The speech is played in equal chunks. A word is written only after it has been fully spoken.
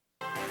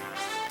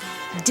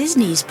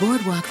Disney's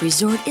Boardwalk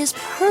Resort is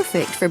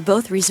perfect for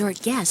both resort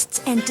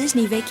guests and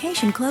Disney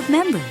Vacation Club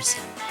members.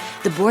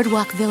 The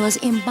Boardwalk Villas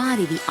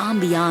embody the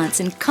ambiance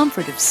and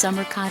comfort of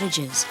summer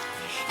cottages.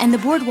 And the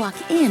Boardwalk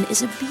Inn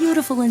is a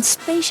beautiful and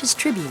spacious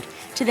tribute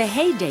to the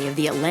heyday of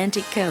the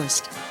Atlantic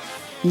coast.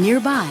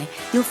 Nearby,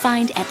 you'll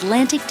find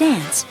Atlantic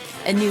Dance,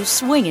 a new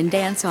swingin'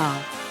 dance hall,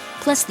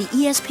 plus the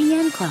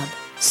ESPN Club,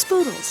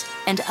 Spoodles,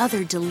 and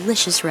other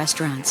delicious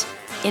restaurants.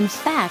 In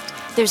fact,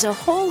 there's a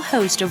whole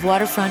host of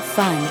waterfront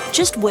fun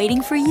just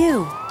waiting for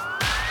you.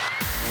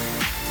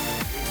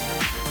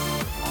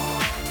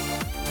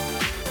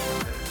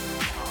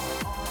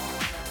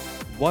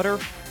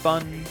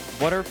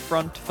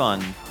 Waterfront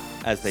fun,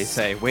 as they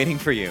say, waiting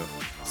for you.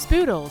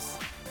 Spoodles.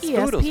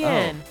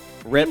 ESPN.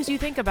 Oh, rip. Things you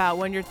think about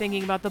when you're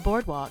thinking about the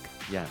boardwalk.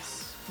 Yes.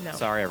 No.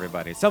 Sorry,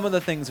 everybody. Some of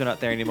the things are not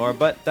there anymore,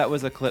 but that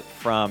was a clip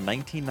from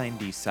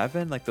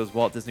 1997, like those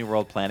Walt Disney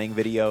World planning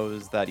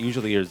videos that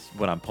usually is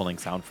what I'm pulling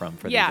sound from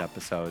for these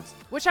episodes.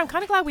 Which I'm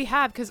kind of glad we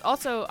have, because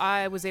also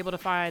I was able to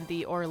find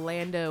the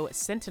Orlando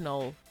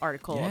Sentinel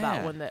article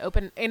about when the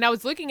open, and I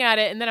was looking at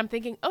it, and then I'm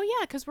thinking, oh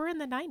yeah, because we're in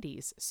the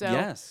 90s. So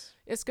yes,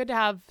 it's good to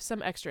have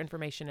some extra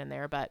information in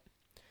there, but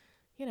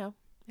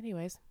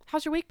anyways,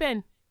 how's your week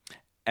been?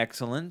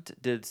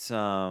 Excellent. Did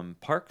some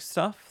park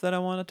stuff that I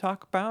want to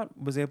talk about.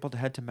 Was able to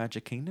head to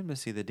Magic Kingdom to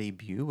see the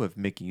debut of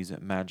Mickey's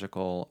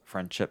Magical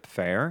Friendship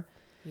Fair.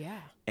 Yeah.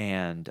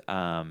 And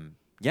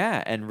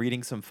and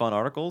reading some fun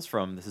articles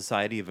from the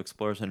Society of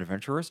Explorers and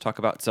Adventurers. Talk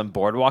about some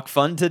boardwalk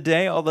fun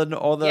today. All the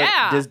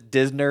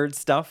Disnerd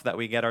stuff that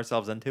we get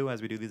ourselves into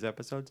as we do these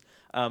episodes.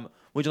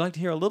 Would you like to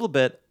hear a little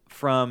bit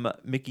from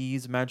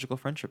Mickey's Magical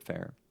Friendship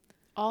Fair?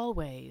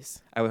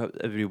 Always.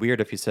 It'd be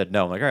weird if you said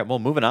no. I'm like, all right, well,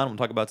 moving on. We'll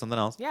talk about something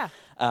else. Yeah.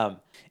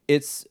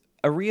 It's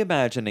a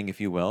reimagining, if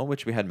you will,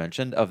 which we had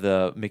mentioned, of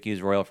the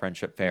Mickey's Royal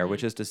Friendship Fair,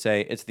 which is to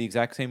say it's the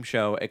exact same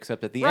show,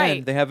 except at the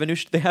end they have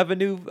a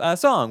new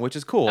song, which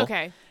is cool.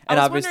 Okay. And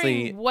I was obviously,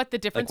 wondering what the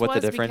difference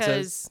was,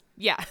 because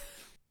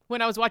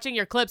when I was watching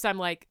your clips, I'm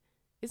like,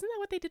 isn't that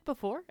what they did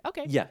before?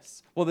 Okay.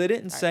 Yes. Well, they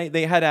didn't say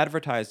they had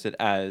advertised it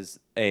as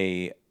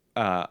a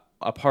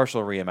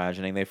partial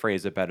reimagining. They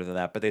phrased it better than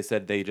that, but they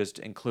said they just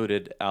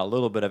included a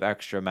little bit of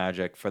extra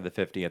magic for the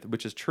 50th,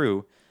 which is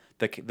true.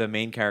 The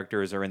main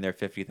characters are in their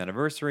 50th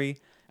anniversary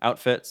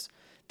outfits.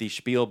 The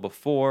spiel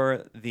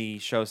before the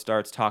show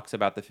starts talks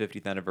about the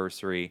 50th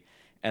anniversary,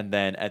 and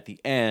then at the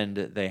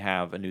end they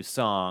have a new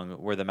song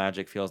where the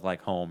magic feels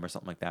like home or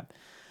something like that.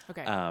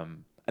 Okay.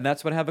 And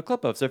that's what I have a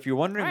clip of. So if you're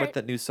wondering what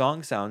that new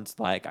song sounds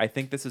like, I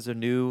think this is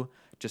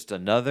just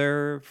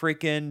another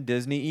freaking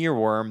Disney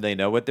earworm. They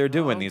know what they're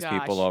doing, these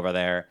people over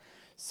there.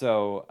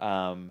 So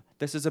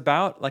this is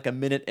about like a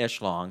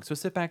minute-ish long. So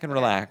sit back and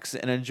relax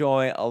and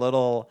enjoy a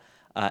little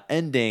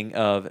ending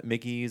of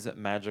Mickey's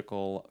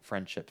Magical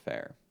Friendship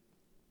Fair.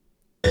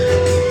 Wherever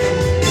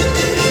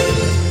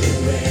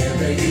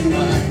you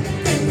are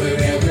and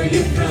wherever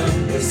you're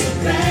from, we're so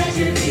glad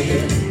you're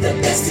here. The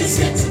best is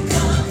yet to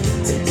come.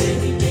 Today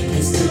we make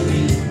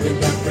history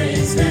with our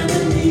friends,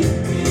 family.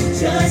 We've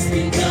just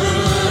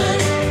begun.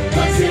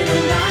 Once in a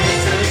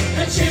lifetime,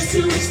 a chance to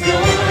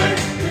explore.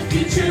 The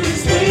future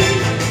is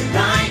waiting,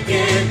 like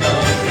an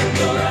open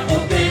door. I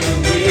open a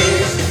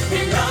wish,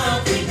 and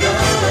off we go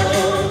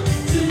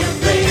to the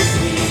place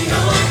we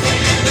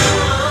open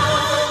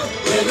all.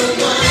 Where the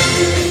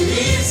wonder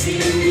lives in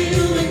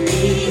you and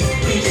me.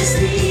 We just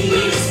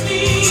need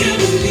to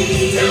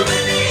believe.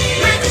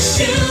 Like a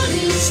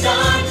shooting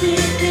star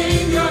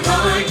within your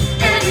heart.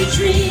 Every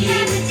dream,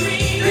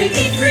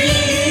 breaking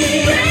free.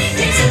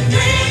 It's a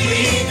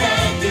memory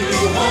that you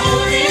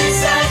hold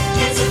inside.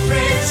 It's a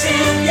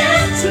friendship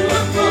yet to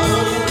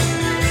unfold.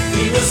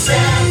 We will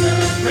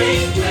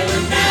celebrate where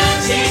the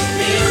magic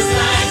feels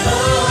like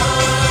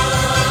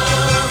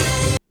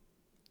home.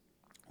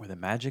 Where the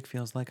magic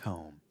feels like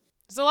home.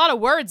 There's a lot of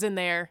words in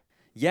there.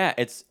 Yeah,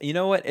 you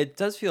know what? It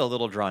does feel a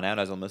little drawn out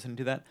as I'm listening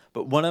to that.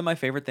 But one of my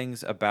favorite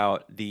things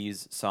about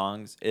these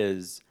songs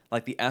is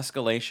like the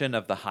escalation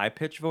of the high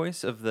pitch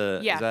voice of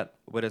the. Yeah.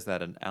 What is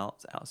that? An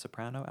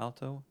soprano,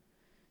 alto?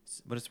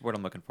 What is the word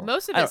I'm looking for?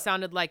 Most of it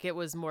sounded like it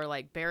was more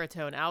like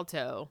baritone,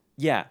 alto.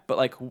 Yeah, but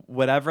like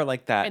whatever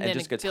like that, And it then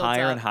just it gets builds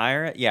higher up. and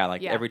higher. Yeah,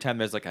 like Yeah. every time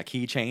there's like a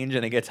key change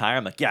and it gets higher,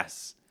 I'm like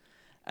yes,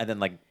 and then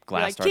like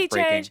glass Like, starts key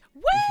breaking. change.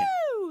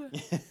 Woo!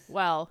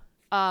 Well,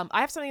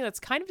 I have something that's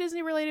kind of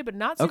Disney related, but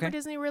not super Okay.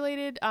 Disney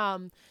related.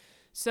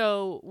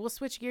 So we'll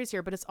switch gears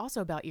here, but it's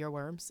also about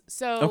earworms.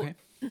 So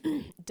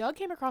Doug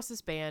came across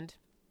this band.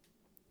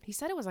 He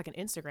said it was like an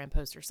Instagram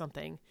post or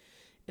something.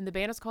 And the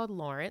band is called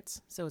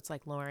Lawrence. So it's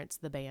like Lawrence,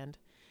 the band.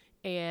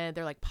 And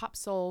they're like pop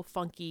soul,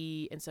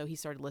 funky. And so he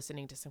started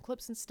listening to some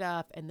clips and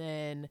stuff. And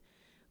then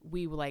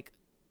we were like,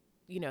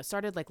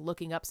 started like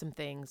looking up some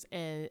things,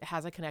 and it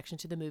has a connection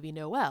to the movie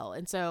Noelle.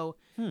 And so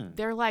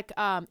they're like,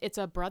 it's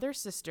a brother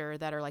sister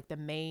that are like the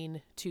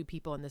main two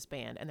people in this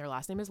band, and their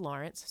last name is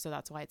Lawrence. So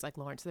that's why it's like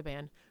Lawrence the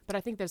band. But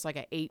I think there's like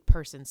an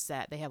 8-person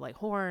set. They have like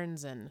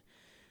horns and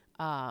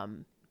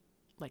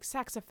like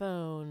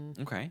saxophone,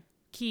 Okay.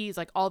 keys,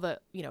 like all the,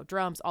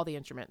 drums, all the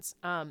instruments.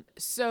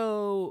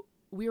 So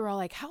we were all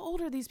like, how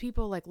old are these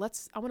people? Like,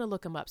 I want to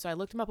look them up. So I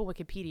looked them up on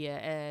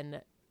Wikipedia,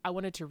 and I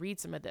wanted to read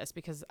some of this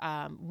because,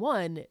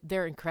 one,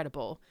 they're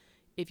incredible.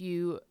 If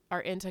you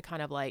are into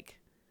kind of like,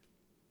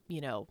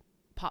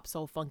 pop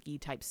soul funky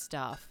type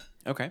stuff,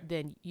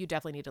 then you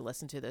definitely need to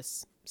listen to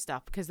this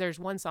stuff, because there's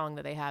one song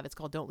that they have. It's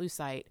called Don't Lose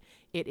Sight.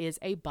 It is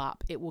a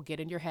bop. It will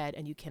get in your head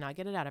and you cannot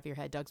get it out of your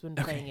head. Doug's been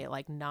playing it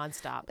like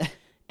nonstop.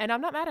 And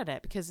I'm not mad at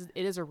it because it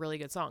is a really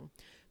good song.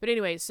 But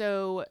anyway,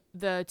 so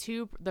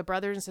the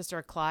brothers and sister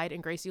are Clyde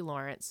and Gracie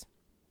Lawrence,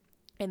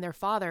 and their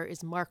father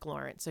is Mark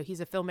Lawrence. So he's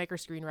a filmmaker,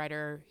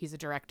 screenwriter. He's a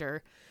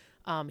director.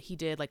 He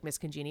did like Miss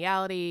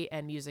Congeniality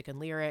and Music and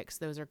Lyrics.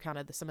 Those are kind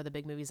of some of the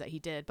big movies that he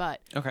did.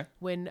 But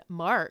when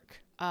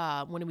Mark,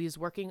 when he was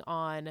working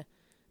on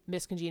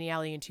Miss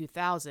Congeniality in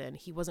 2000,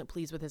 he wasn't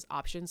pleased with his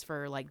options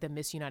for like the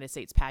Miss United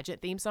States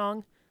pageant theme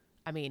song.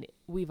 I mean,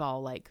 we've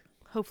all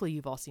hopefully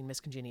you've all seen Miss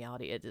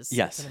Congeniality. It is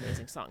It's an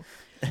amazing song.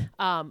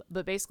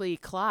 But basically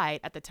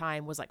Clyde at the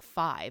time was like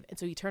 5. And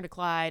so he turned to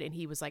Clyde and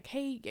he was like,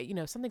 hey,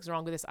 something's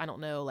wrong with this. I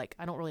don't know. Like,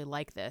 I don't really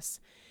like this.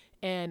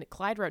 And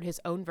Clyde wrote his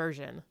own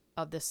version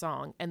of this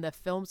song, and the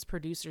film's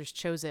producers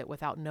chose it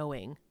without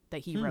knowing that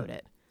he wrote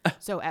it.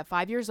 So at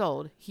 5 years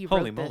old, he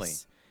wrote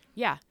this.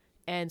 Yeah.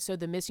 And so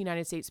the Miss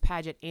United States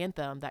pageant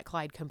anthem that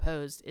Clyde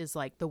composed is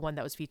like the one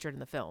that was featured in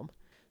the film.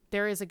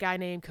 There is a guy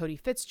named Cody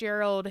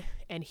Fitzgerald,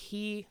 and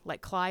he,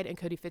 like Clyde and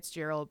Cody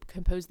Fitzgerald,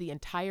 composed the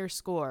entire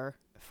score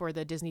for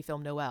the Disney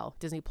film Noelle,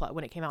 Disney Plus,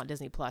 when it came out on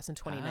Disney Plus in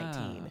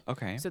 2019.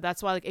 Okay. So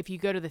that's why, like, if you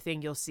go to the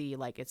thing, you'll see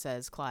like it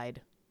says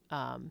Clyde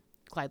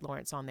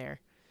Lawrence on there.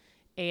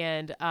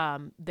 And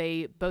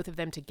they, both of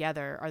them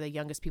together, are the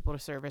youngest people to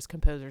serve as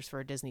composers for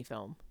a Disney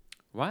film.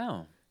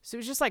 Wow. So it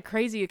was just like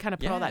crazy to kind of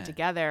put all that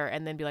together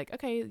and then be like,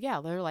 okay,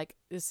 yeah, they're like,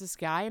 this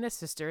guy and his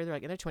sister, they're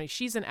like in their 20s.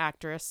 She's an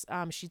actress.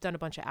 She's done a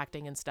bunch of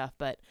acting and stuff,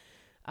 but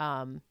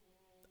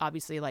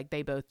obviously like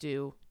they both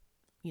do,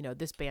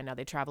 this band now.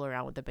 They travel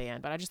around with the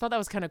band, but I just thought that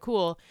was kind of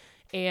cool.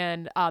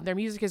 And their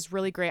music is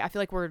really great. I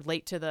feel like we're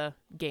late to the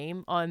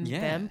game on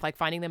them, like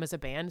finding them as a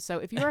band. So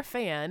if you're a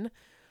fan,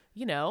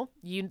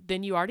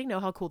 then you already know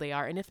how cool they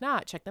are. And if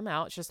not, check them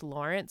out. It's just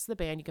Lawrence, the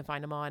band. You can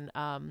find them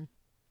on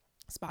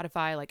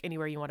Spotify, like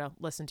anywhere you want to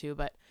listen to.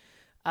 But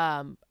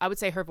I would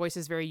say her voice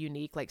is very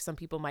unique. Like some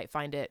people might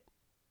find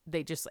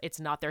it's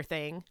not their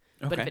thing.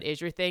 But if it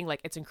is your thing,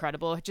 like it's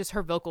incredible. Just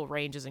her vocal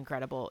range is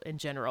incredible in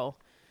general.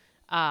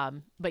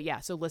 But yeah,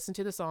 so listen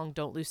to the song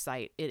Don't Lose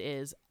Sight. It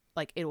is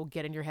like, it will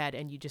get in your head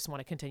and you just want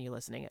to continue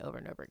listening it over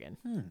and over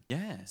again.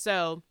 Yeah.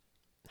 So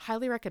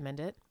highly recommend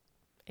it.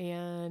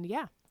 And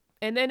yeah.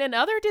 And then in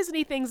other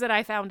Disney things that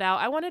I found out,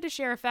 I wanted to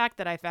share a fact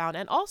that I found,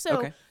 and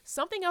also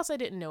something else I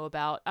didn't know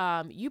about.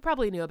 You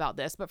probably knew about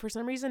this, but for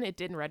some reason it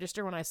didn't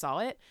register when I saw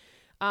it.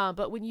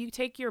 But when you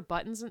take your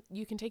buttons,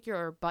 you can take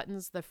your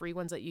buttons, the free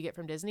ones that you get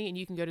from Disney, and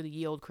you can go to the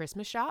Ye Olde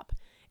Christmas shop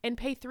and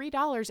pay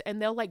 $3, and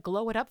they'll like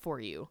glow it up for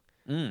you.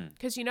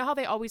 Because you know how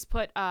they always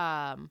put,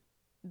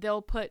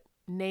 they'll put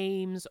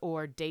names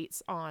or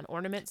dates on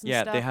ornaments and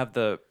stuff. Yeah, they have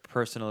the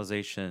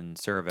personalization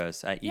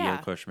service at Ye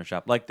Olde Christmas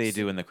shop, like they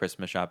do in the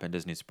Christmas shop in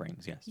Disney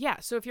Springs. Yes. Yeah.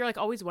 So if you're like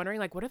always wondering,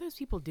 like, what are those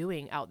people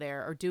doing out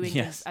there or doing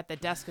this at the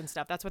desk and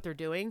stuff? That's what they're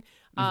doing.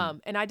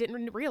 And I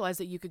didn't realize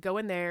that you could go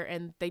in there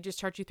and they just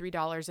charge you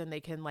 $3 and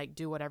they can like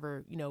do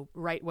whatever,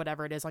 write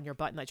whatever it is on your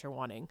button that you're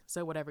wanting.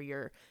 So whatever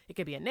it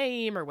could be a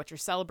name or what you're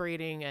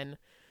celebrating. And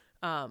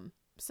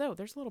so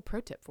there's a little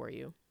pro tip for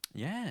you.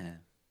 Yeah.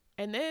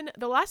 And then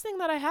the last thing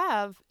that I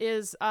have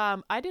is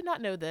I did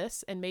not know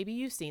this, and maybe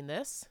you've seen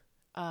this,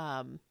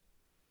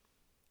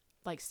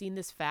 seen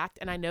this fact,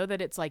 and I know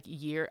that it's like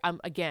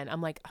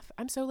I'm like,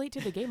 I'm so late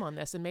to the game on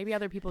this, and maybe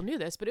other people knew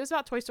this, but it was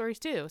about Toy Story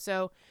 2.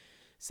 So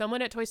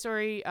someone at Toy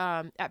Story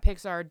at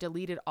Pixar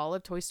deleted all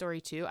of Toy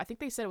Story 2. I think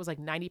they said it was like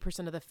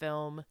 90% of the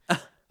film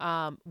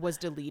was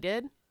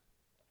deleted,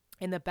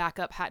 and the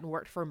backup hadn't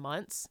worked for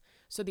months.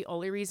 So the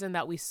only reason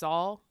that we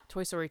saw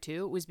Toy Story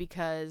 2 was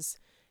because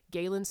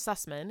Galen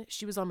Sussman,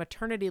 she was on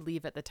maternity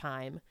leave at the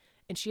time,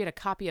 and she had a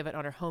copy of it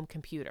on her home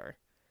computer.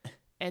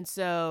 And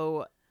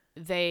so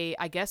they,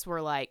 I guess,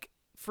 were like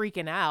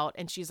freaking out,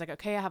 and she's like,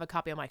 okay, I have a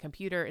copy on my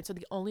computer. And so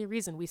the only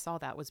reason we saw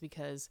that was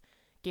because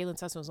Galen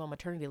Sussman was on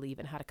maternity leave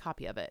and had a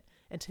copy of it.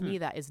 And to me,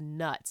 that is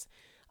nuts.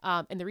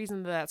 And the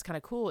reason that that's kind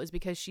of cool is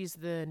because she's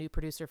the new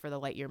producer for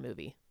the Lightyear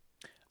movie.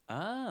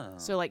 Oh.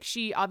 So like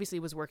she obviously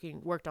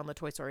worked on the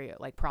Toy Story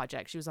like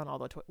project. She was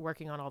on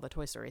working on all the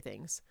Toy Story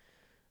things.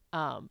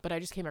 But I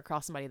just came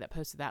across somebody that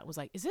posted that and was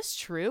like, is this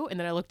true? And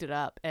then I looked it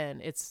up,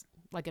 and it's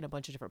like in a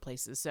bunch of different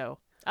places. So,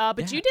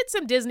 but you did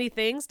some Disney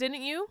things,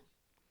 didn't you?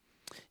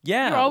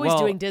 Yeah. You're always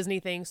doing Disney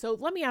things. So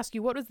let me ask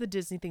you, what was the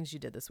Disney things you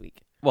did this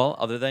week? Well,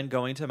 other than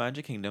going to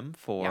Magic Kingdom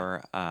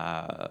for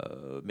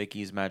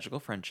Mickey's Magical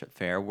Friendship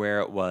Fair,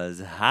 where it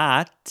was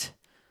hot.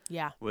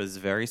 Yeah. Was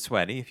very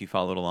sweaty. If you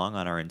followed along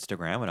on our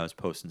Instagram when I was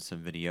posting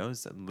some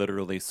videos,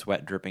 literally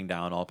sweat dripping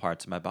down all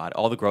parts of my body,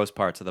 all the gross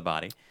parts of the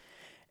body.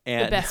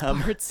 And, the best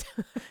parts.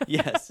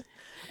 Yes.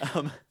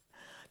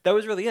 That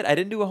was really it. I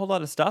didn't do a whole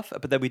lot of stuff,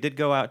 but then we did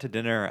go out to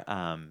dinner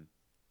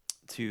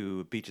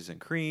to Beaches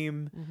and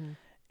Cream.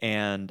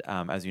 And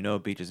as you know,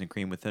 Beaches and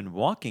Cream within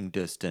walking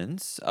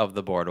distance of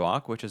the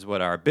boardwalk, which is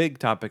what our big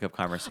topic of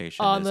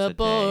conversation On is the today.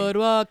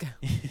 boardwalk.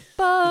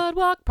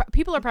 Boardwalk.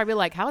 People are probably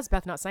like, how has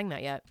Beth not sang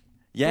that yet?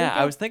 Yeah, you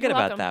go. I was thinking You're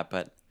about welcome. that,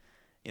 but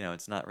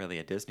it's not really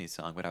a Disney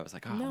song. But I was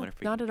like, I No, wonder if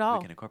we not can, at all.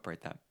 we can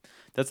incorporate that.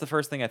 That's the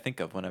first thing I think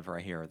of whenever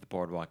I hear the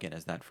boardwalk in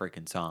is that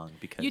freaking song.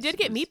 Because You did it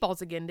get was-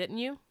 meatballs again, didn't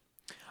you?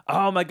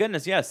 Oh my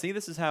goodness, yeah. See,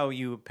 this is how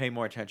you pay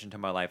more attention to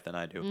my life than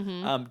I do.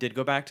 Mm-hmm. Did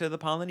go back to the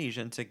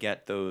Polynesian to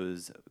get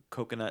those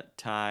coconut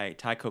Thai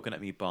coconut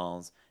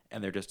meatballs,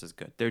 and they're just as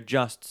good. They're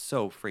just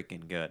so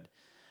freaking good.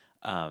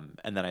 And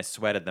then I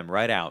sweated them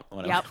right out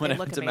when Yep, I they went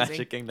look to amazing.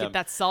 Magic Kingdom. Get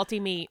that salty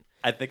meat.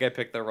 I think I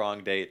picked the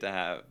wrong date to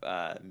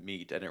have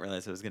meat. I didn't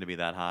realize it was going to be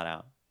that hot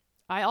out.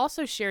 I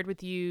also shared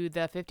with you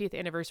the 50th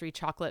anniversary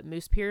chocolate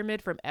mousse pyramid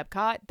from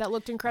Epcot that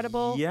looked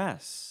incredible.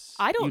 Yes.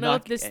 I don't You know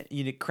if knock- this-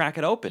 You crack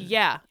it open.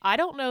 Yeah, I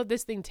don't know if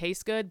this thing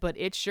tastes good, but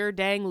it sure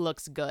dang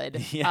looks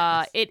good.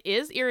 Yes. It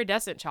is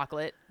iridescent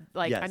chocolate.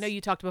 Like, I Yes. know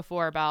you talked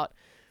before about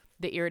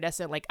the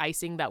iridescent like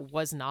icing that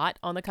was not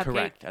on the cupcake.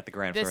 Correct. At the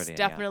Grand This Floridian.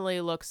 yeah.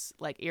 definitely looks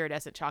like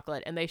iridescent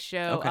chocolate, and they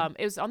show Okay.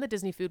 it was on the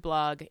Disney Food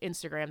Blog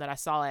Instagram that I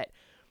saw it,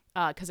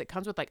 because it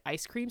comes with like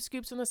ice cream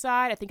scoops on the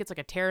side. I think it's like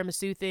a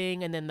tiramisu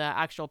thing, and then the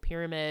actual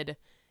pyramid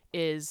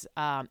is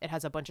it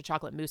has a bunch of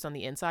chocolate mousse on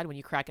the inside. When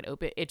you crack it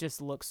open, it just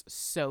looks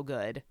so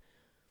good.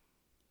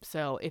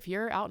 So if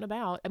you're out and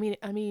about, I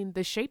mean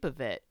the shape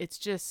of it, it's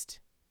just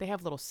they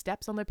have little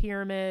steps on the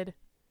pyramid.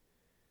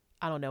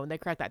 I don't know. When they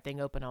cracked that thing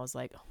open, I was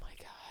like, oh my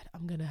god,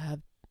 I'm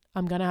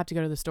gonna have to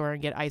go to the store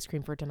and get ice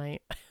cream for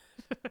tonight.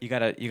 You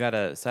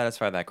gotta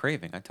satisfy that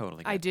craving. I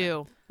totally. Get I that.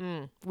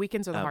 do.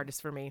 Weekends are the Um,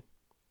 hardest for me.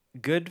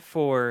 Good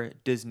for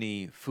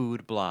Disney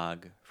Food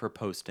Blog for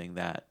posting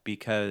that,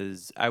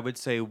 because I would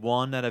say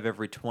 1 out of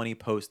every 20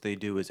 posts they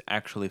do is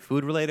actually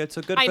food related.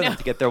 So good I for them know.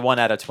 to get their 1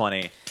 out of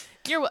 20.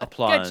 You're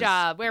applause. good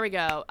job. There we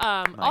go.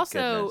 Also,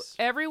 goodness.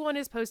 everyone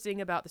is posting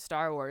about the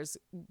Star Wars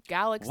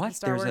Galaxy, What?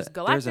 Star Wars There's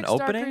Galactic an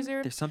Star opening?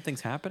 Cruiser. There's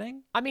something's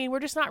happening? I mean, we're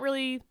just not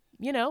really,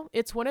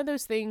 it's one of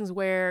those things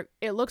where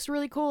it looks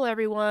really cool,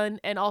 everyone.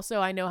 And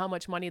also, I know how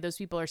much money those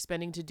people are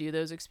spending to do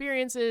those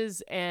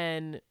experiences.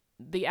 And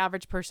the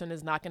average person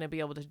is not going to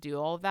be able to do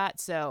all of that.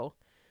 So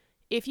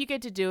if you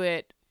get to do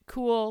it,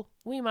 cool.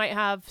 We might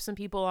have some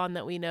people on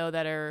that we know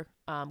that are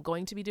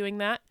going to be doing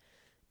that.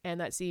 And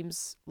that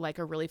seems like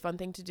a really fun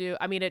thing to do.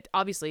 I mean, it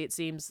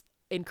seems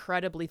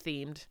incredibly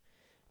themed.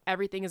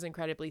 Everything is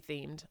incredibly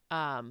themed.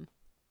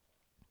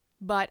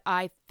 But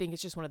I think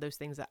it's just one of those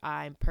things that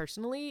I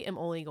personally am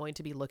only going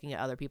to be looking at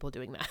other people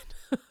doing that.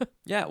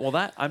 Yeah, well,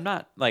 I'm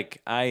not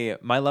like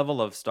my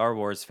level of Star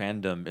Wars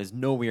fandom is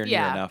nowhere near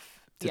Yeah. enough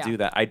to Yeah. do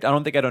that. I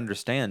don't think I'd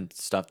understand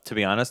stuff, to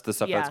be honest, the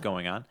stuff that's Yeah.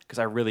 going on, because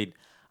I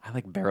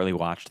like barely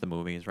watched the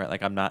movies, right?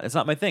 Like it's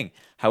not my thing.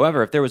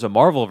 However, if there was a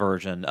Marvel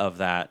version of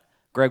that,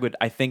 Greg would,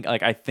 I think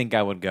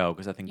I would go,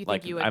 because I think You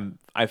like think you would?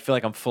 I feel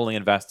like I'm fully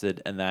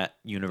invested in that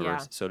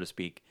universe, Yeah. so to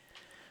speak.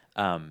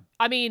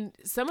 I mean,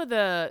 some of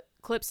the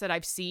clips that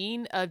I've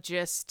seen of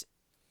just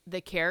the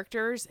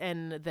characters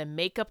and the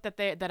makeup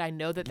that I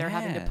know that they're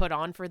having to Yeah. put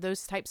on for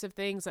those types of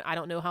things. I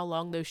don't know how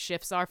long those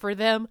shifts are for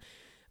them,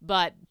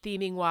 but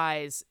theming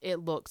wise, it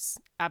looks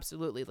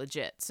absolutely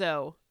legit.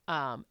 So,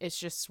 it's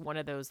just one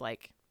of those,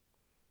 like,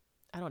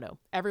 I don't know.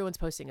 Everyone's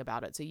posting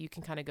about it, so you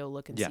can kind of go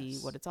look and see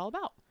Yes. what it's all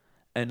about.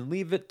 And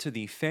leave it to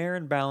the fair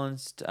and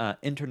balanced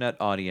internet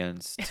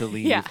audience to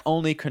leave Yeah.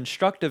 only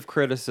constructive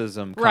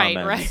criticism Right,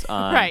 comments right,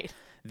 on right.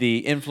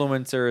 the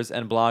influencers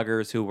and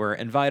bloggers who were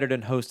invited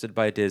and hosted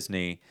by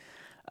Disney,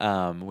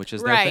 which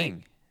is their Right,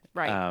 thing.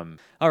 right.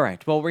 All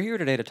right. Well, we're here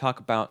today to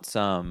talk about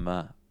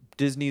some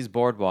Disney's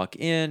Boardwalk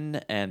Inn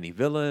and the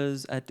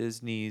villas at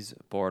Disney's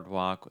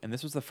Boardwalk. And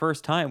this was the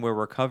first time where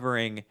we're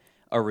covering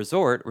a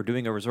resort. We're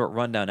doing a resort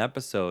rundown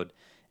episode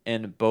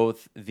in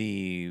both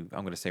the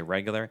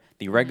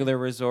regular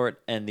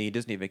resort and the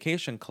Disney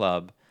Vacation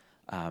Club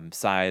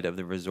side of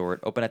the resort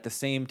open at the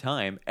same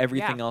time.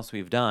 Everything Yeah. else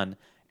we've done,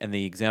 and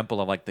the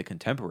example of like the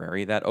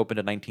Contemporary that opened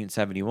in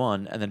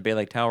 1971, and then Bay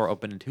Lake Tower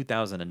opened in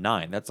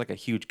 2009. That's like a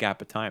huge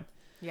gap of time.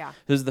 Yeah.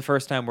 This is the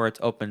first time where it's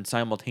open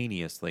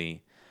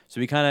simultaneously. So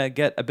we kind of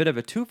get a bit of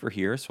a twofer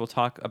here. So we'll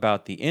talk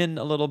about the inn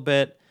a little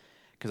bit,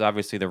 because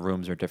obviously the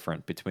rooms are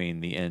different between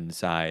the inn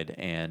side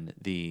and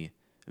the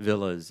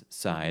villas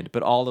side,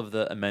 but all of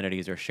the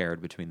amenities are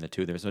shared between the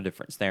two. There's no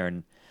difference there.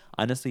 And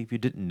honestly, if you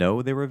didn't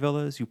know they were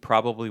villas, you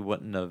probably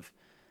wouldn't have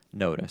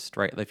noticed,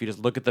 right? Like if you just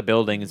look at the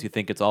buildings, you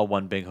think it's all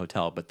one big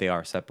hotel, but they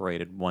are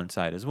separated. One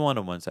side is one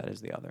and one side is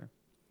the other.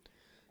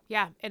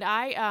 Yeah, and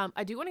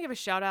I do want to give a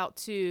shout out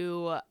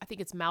to, I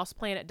think it's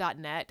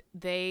mouseplanet.net.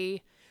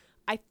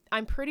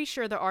 I'm pretty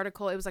sure the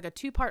article, it was like a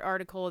 2-part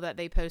article that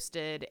they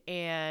posted,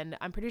 and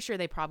I'm pretty sure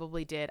they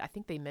probably did, I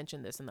think they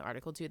mentioned this in the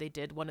article too, they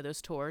did one of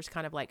those tours,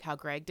 kind of like how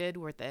Greg did,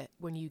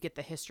 when you get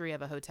the history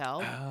of a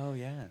hotel. Oh,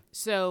 yeah.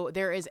 So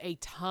there is a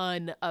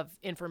ton of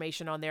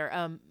information on there,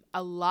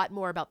 a lot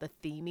more about the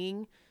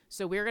theming.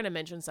 So we're going to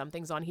mention some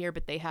things on here,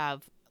 but they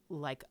have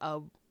like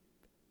a,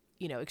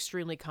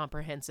 extremely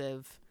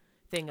comprehensive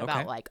thing about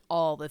Okay. like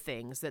all the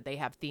things that they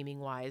have theming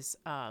wise.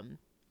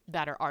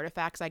 that are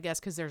artifacts, I guess,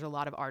 because there's a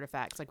lot of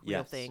artifacts, like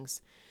real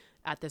things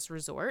at this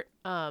resort.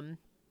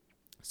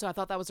 So I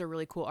thought that was a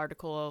really cool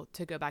article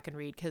to go back and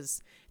read,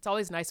 because it's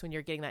always nice when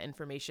you're getting that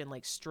information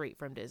like straight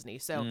from Disney.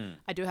 So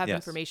I do have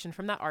information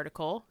from that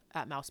article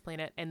at Mouse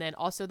Planet, and then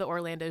also the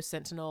Orlando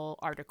Sentinel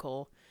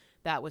article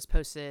that was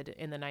posted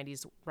in the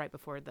 90s right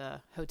before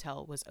the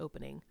hotel was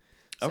opening.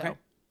 So,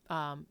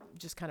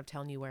 just kind of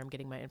telling you where I'm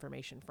getting my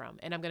information from.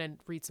 And I'm going to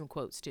read some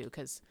quotes too,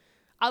 because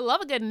I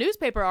love a good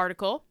newspaper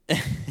article.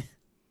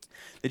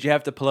 Did you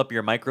have to pull up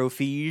your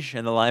microfiche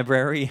in the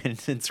library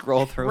and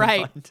scroll through?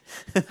 Right.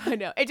 I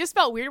know. It just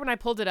felt weird when I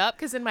pulled it up,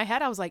 because in my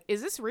head I was like,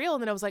 is this real?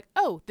 And then I was like,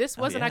 oh, this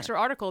was an actual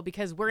article,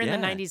 because we're in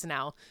the 90s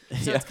now.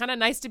 So it's kind of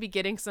nice to be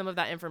getting some of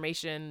that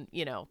information,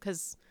 you know,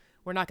 because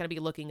we're not going to be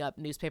looking up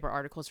newspaper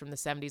articles from the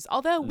 70s.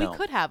 Although we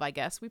could have, I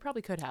guess. We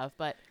probably could have,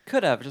 but...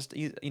 Could have. Just,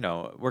 you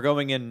know, we're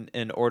going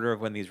in order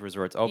of when these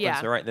resorts open. Yeah.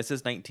 So, right, this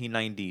is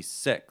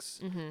 1996.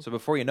 So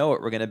before you know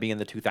it, we're going to be in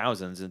the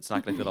 2000s. It's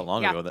not going to feel that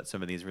long ago that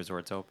some of these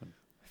resorts open.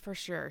 For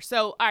sure.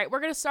 So, all right, we're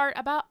going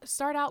to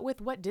start out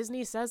with what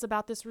Disney says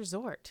about this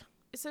resort.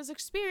 It says,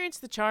 experience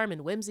the charm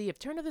and whimsy of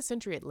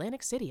turn-of-the-century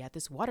Atlantic City at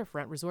this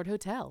waterfront resort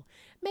hotel.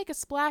 Make a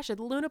splash at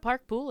the Luna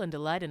Park pool and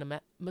delight in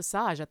a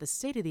massage at the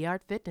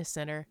state-of-the-art fitness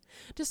center.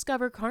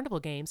 Discover carnival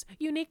games,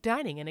 unique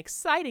dining, and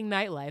exciting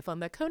nightlife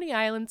on the Coney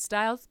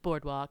Island-style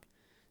boardwalk.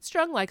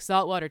 Strung like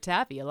saltwater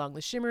taffy along the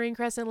shimmering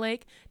Crescent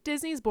Lake,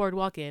 Disney's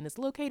Boardwalk Inn is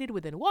located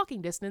within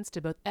walking distance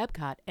to both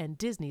Epcot and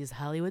Disney's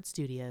Hollywood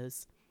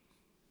Studios.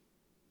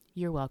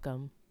 You're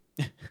welcome.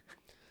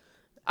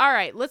 All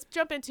right, let's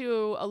jump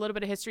into a little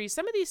bit of history.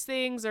 Some of these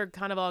things are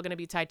kind of all going to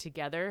be tied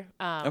together.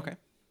 Okay.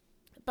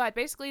 But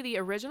basically, the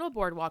original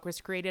boardwalk was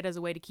created as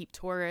a way to keep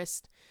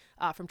tourists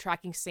from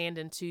tracking sand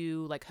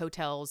into like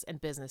hotels and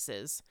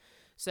businesses.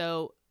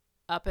 So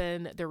up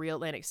in the real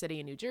Atlantic City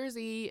in New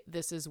Jersey,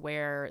 this is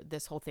where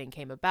this whole thing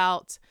came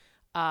about.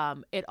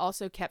 It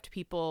also kept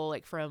people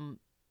like from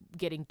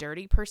getting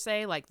dirty per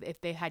se. Like if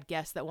they had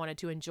guests that wanted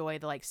to enjoy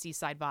the like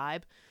seaside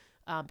vibe,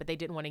 but they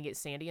didn't want to get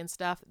sandy and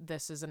stuff,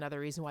 this is another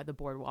reason why the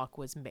boardwalk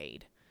was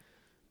made.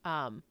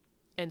 And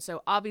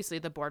so obviously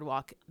the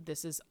boardwalk,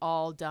 this is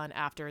all done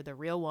after the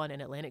real one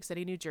in Atlantic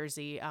City, New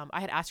Jersey. I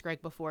had asked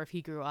Greg before if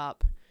he grew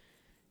up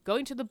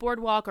going to the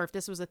boardwalk or if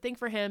this was a thing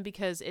for him,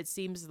 because it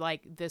seems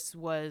like this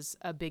was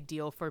a big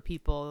deal for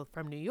people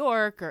from New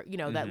York or, you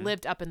know, that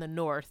lived up in the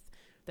north,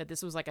 that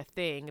this was like a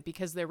thing,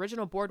 because the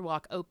original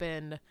boardwalk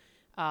opened,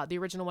 the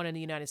original one in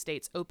the United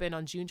States opened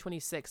on June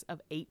 26th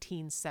of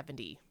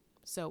 1870.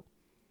 So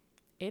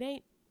it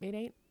ain't,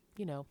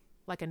 you know,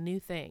 like a new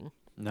thing.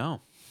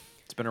 No,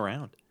 it's been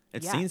around.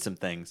 It's seen some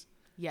things.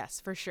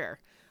 Yes, for sure.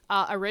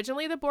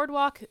 Originally, the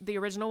boardwalk, the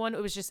original one,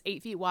 it was just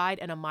 8 feet wide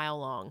and a mile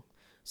long.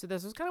 So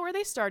this was kind of where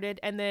they started.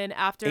 And then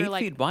after 8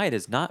 feet wide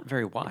is not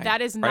very wide.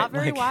 That is not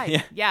very wide.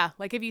 Yeah. Yeah.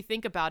 Like if you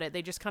think about it,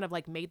 they just kind of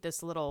like made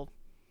this little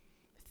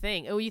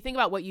thing. And when you think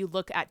about what you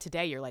look at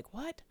today, you're like,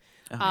 what?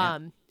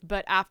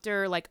 But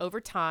after like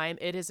over time,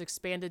 it has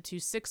expanded to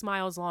 6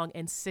 miles long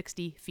and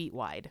 60 feet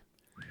wide.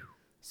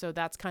 So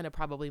that's kind of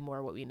probably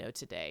more what we know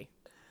today.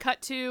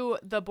 Cut to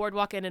the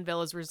Boardwalk Inn and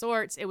Villas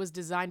Resorts. It was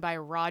designed by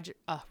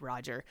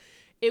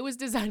It was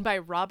designed by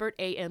Robert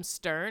A.M.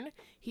 Stern.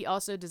 He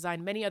also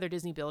designed many other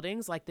Disney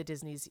buildings, like the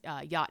Disney's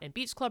Yacht and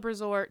Beach Club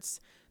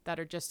resorts that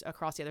are just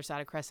across the other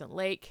side of Crescent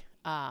Lake.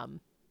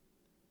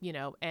 You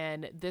know,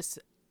 and this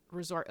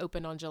resort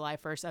opened on July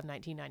 1st of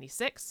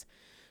 1996.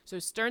 So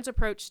Stern's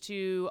approach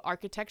to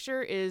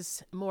architecture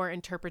is more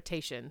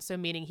interpretation. So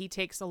meaning he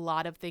takes a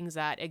lot of things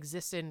that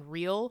exist in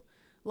real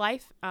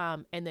life,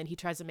 and then he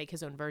tries to make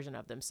his own version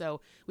of them.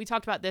 So we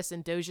talked about this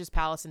in Doge's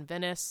Palace in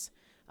Venice,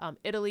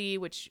 Italy,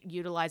 which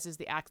utilizes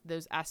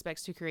those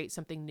aspects to create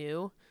something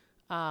new,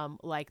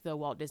 like the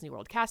Walt Disney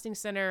World Casting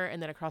Center,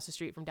 and then across the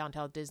street from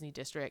downtown Disney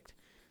District.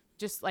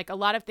 Just like a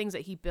lot of things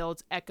that he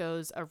builds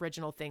echoes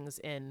original things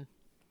in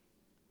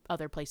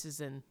other places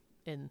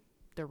in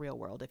the real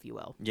world, if you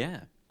will.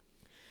 Yeah.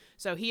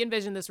 So he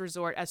envisioned this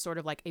resort as sort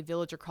of like a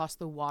village across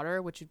the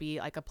water, which would be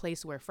like a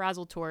place where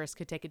frazzled tourists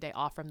could take a day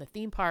off from the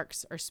theme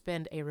parks or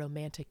spend a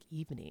romantic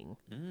evening.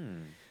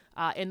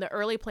 In the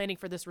early planning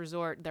for this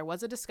resort, there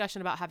was a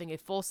discussion about having a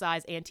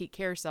full-size antique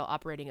carousel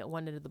operating at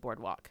one end of the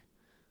boardwalk.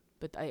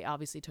 But they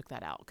obviously took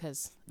that out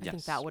because I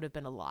think that would have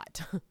been a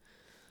lot.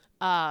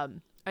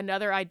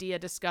 Another idea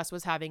discussed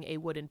was having a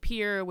wooden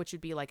pier, which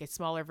would be like a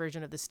smaller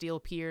version of the steel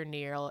pier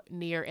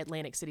near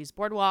Atlantic City's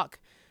boardwalk.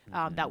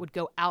 That would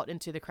go out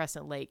into the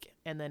Crescent Lake,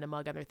 and then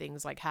among other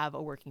things, like have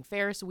a working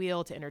Ferris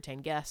wheel to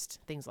entertain guests,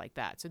 things like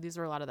that. So these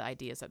are a lot of the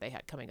ideas that they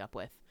had coming up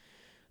with.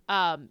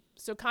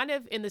 So kind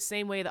of in the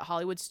same way that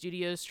Hollywood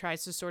Studios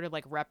tries to sort of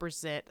like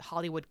represent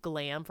Hollywood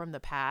glam from the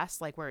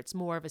past, like where it's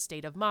more of a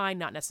state of mind,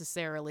 not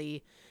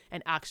necessarily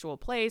an actual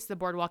place, the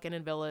Boardwalk Inn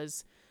and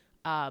Villas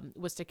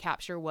was to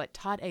capture what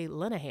Todd A.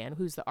 Linehan,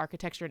 who's the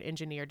architecture and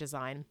engineer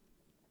design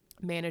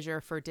manager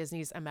for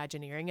Disney's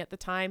Imagineering at the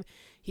time,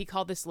 he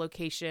called this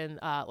location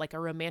like a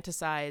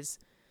romanticize,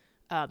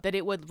 that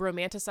it would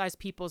romanticize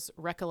people's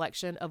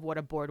recollection of what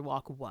a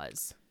boardwalk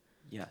was.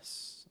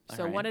 Yes.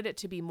 So wanted it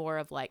to be more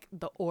of like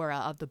the aura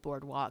of the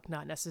boardwalk,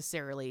 not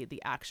necessarily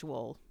the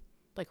actual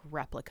like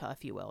replica,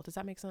 if you will. Does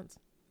that make sense?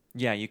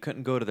 Yeah, you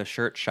couldn't go to the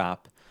shirt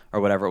shop or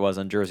whatever it was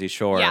on Jersey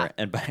Shore Yeah.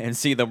 and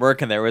see them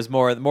working there. It was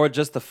more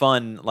just the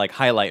fun like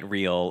highlight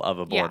reel of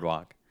a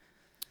boardwalk.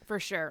 For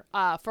sure.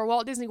 For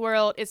Walt Disney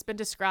World, it's been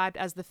described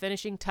as the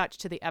finishing touch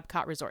to the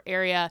Epcot Resort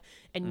area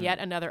and yet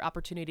another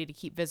opportunity to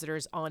keep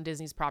visitors on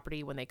Disney's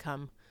property when they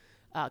come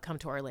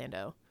to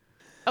Orlando.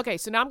 Okay,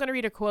 so now I'm going to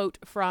read a quote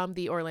from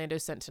the Orlando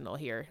Sentinel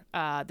here.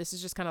 This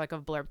is just kind of like a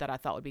blurb that I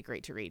thought would be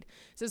great to read.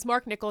 It says,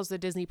 Mark Nichols, the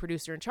Disney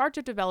producer in charge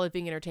of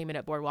developing entertainment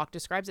at Boardwalk,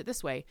 describes it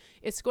this way.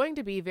 It's going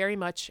to be very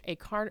much a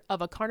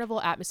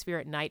carnival atmosphere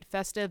at night,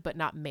 festive but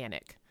not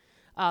manic.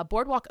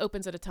 Boardwalk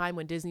opens at a time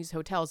when Disney's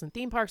hotels and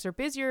theme parks are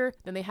busier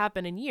than they have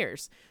been in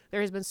years.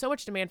 There has been so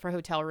much demand for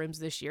hotel rooms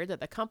this year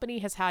that the company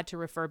has had to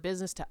refer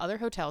business to other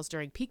hotels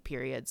during peak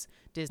periods,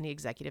 Disney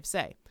executives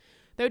say.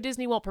 Though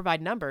Disney won't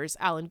provide numbers,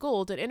 Alan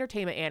Gould, an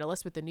entertainment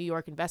analyst with the New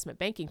York investment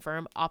banking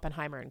firm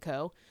Oppenheimer &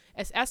 Co.,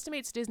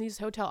 estimates Disney's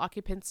hotel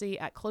occupancy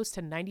at close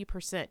to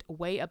 90%,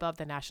 way above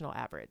the national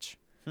average.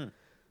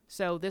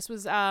 So this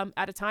was at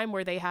a time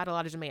where they had a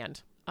lot of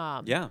demand.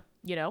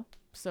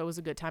 So it was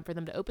a good time for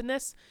them to open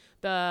this.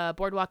 The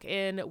Boardwalk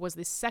Inn was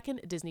the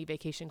second Disney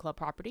Vacation Club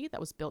property that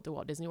was built at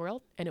Walt Disney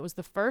World, and it was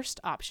the first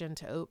option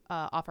to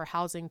offer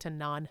housing to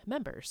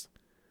non-members.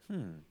 So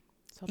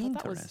I thought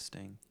that was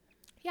interesting.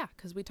 Yeah,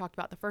 because we talked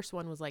about the first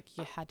one was like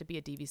you had to be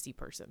a DVC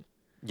person.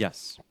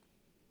 Yes.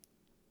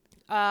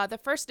 The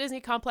first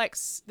Disney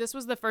complex, this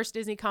was the first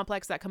Disney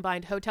complex that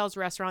combined hotels,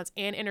 restaurants,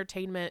 and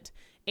entertainment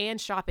and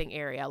shopping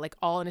area, like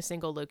all in a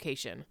single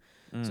location.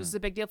 So this is a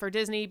big deal for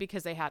Disney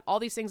because they had all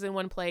these things in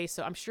one place.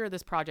 So I'm sure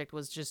this project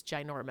was just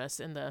ginormous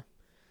in the,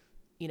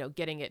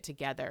 getting it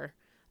together.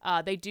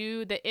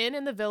 The inn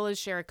and the villas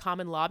share a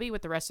common lobby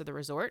with the rest of the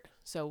resort.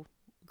 So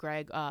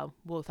Greg,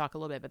 we'll talk a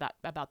little bit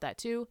about that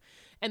too.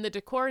 And the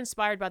decor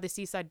inspired by the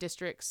seaside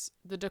districts,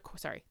 the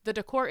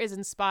decor is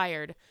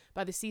inspired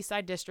by the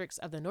seaside districts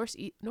of the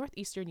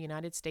northeastern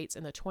United States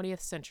in the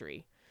 20th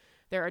century.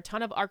 There are a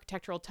ton of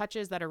architectural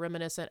touches that are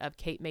reminiscent of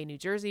Cape May, New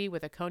Jersey,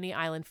 with a Coney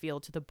Island feel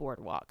to the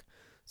boardwalk.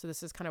 So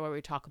this is kind of where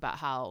we talk about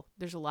how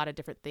there's a lot of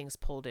different things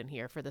pulled in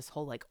here for this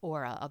whole like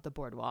aura of the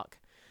boardwalk.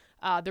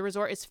 The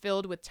resort is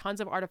filled with tons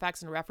of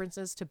artifacts and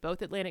references to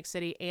both Atlantic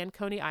City and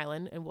Coney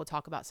Island, and we'll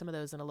talk about some of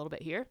those in a little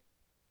bit here.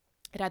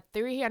 It had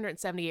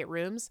 378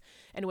 rooms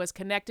and was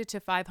connected to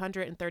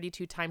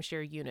 532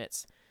 timeshare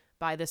units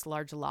by this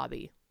large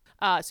lobby.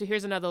 So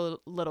here's another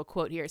little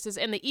quote here. It says,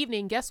 in the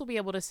evening, guests will be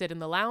able to sit in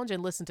the lounge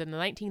and listen to the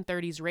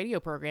 1930s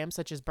radio programs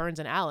such as Burns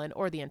and Allen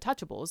or The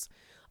Untouchables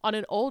on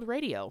an old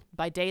radio.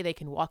 By day, they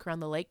can walk around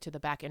the lake to the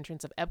back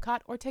entrance of Epcot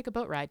or take a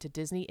boat ride to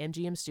Disney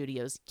MGM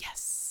Studios.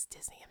 Yes,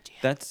 Disney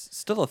MGM. That's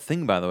still a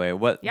thing, by the way.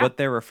 What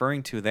they're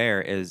referring to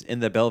there is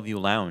in the Bellevue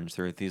Lounge.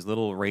 There are these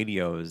little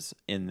radios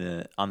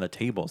on the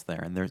tables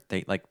there, and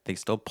they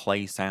still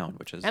play sound,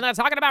 which is and they're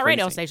talking about crazy.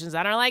 Radio stations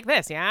that are like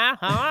this, yeah,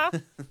 huh?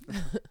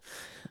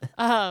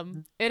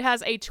 It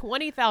has a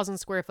 20,000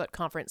 square foot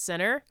conference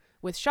center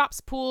with shops,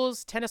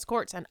 pools, tennis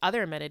courts, and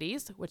other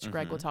amenities, which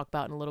Greg will talk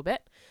about in a little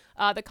bit.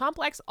 The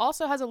complex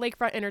also has a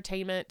lakefront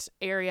entertainment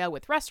area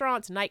with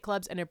restaurants,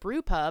 nightclubs, and a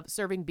brew pub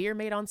serving beer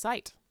made on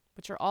site,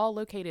 which are all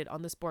located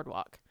on this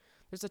boardwalk.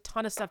 There's a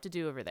ton of stuff to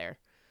do over there.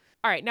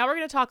 All right, now we're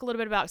going to talk a little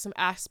bit about some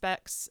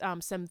aspects,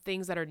 some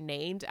things that are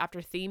named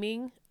after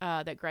theming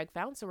that Greg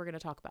found. So we're going to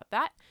talk about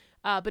that.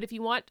 But if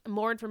you want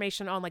more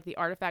information on like the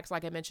artifacts,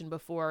 like I mentioned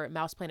before,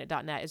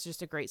 mouseplanet.net is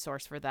just a great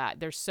source for that.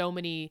 There's so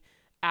many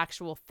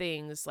actual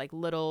things, like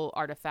little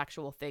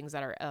artifactual things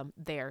that are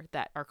there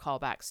that are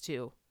callbacks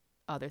to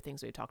other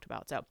things we've talked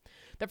about. So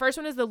the first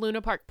one is the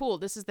Luna Park pool.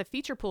 This is the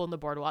feature pool in the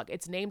boardwalk.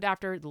 It's named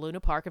after the Luna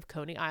Park of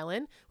Coney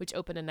Island, which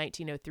opened in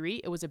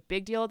 1903. It was a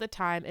big deal at the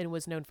time and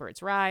was known for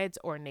its rides,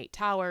 ornate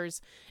towers,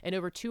 and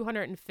over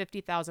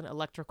 250,000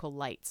 electrical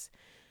lights.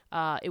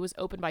 It was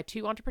opened by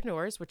two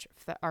entrepreneurs, which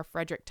are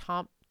Frederick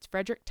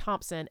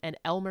Thompson and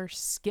Elmer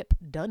Skip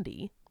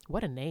Dundee.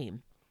 What a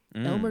name.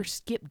 Elmer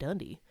Skip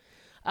Dundee.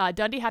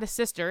 Dundee had a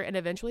sister and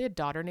eventually a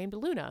daughter named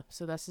Luna.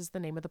 So this is the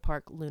name of the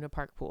park, Luna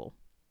Park Pool.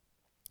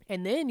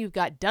 And then you've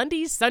got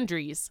Dundee's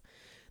Sundries.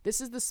 This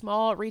is the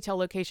small retail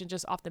location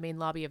just off the main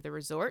lobby of the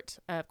resort.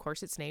 Of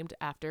course, it's named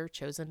after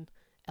chosen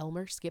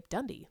Elmer Skip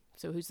Dundee.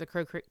 So who's the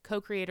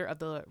co-creator of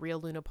the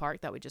real Luna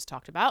Park that we just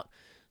talked about.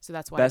 So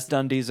that's why best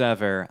Dundees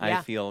ever. Yeah.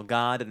 I feel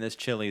God in this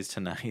Chili's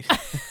tonight.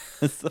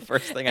 That's the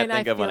first thing I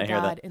think of when I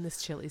hear that. In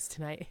this Chili's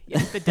tonight. Yeah,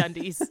 the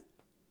Dundees.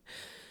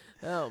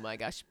 Oh my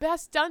gosh,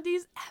 best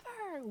Dundees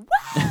ever!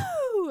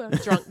 Woo!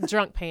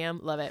 drunk Pam,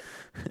 love it.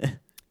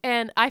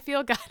 And I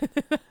feel God.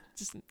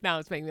 Just now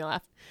it's making me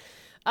laugh.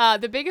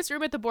 The biggest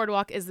room at the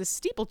boardwalk is the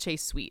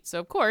Steeplechase Suite. So,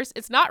 of course,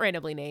 it's not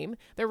randomly named.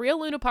 The real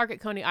Luna Park at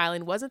Coney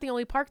Island wasn't the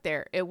only park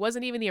there. It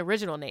wasn't even the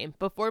original name.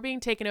 Before being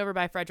taken over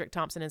by Frederick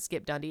Thompson and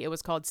Skip Dundee, it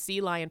was called Sea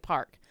Lion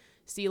Park.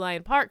 Sea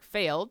Lion Park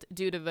failed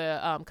due to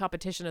the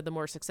competition of the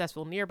more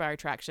successful nearby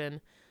attraction,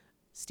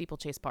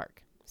 Steeplechase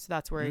Park. So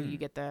that's where you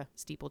get the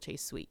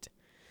Steeplechase Suite.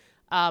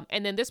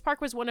 And then this park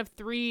was one of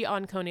 3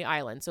 on Coney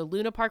Island. So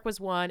Luna Park was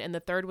one, and the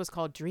third was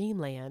called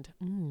Dreamland.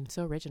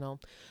 So original.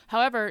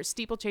 However,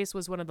 Steeplechase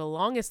was one of the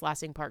longest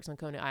lasting parks on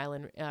Coney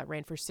Island,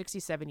 ran for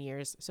 67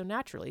 years. So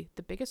naturally,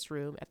 the biggest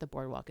room at the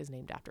boardwalk is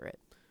named after it.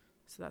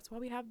 So that's why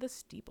we have the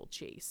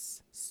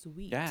Steeplechase.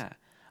 Sweet. Yeah.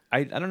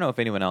 I don't know if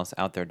anyone else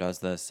out there does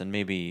this, and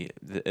maybe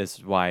this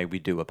is why we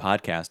do a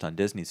podcast on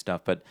Disney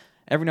stuff, but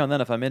every now and then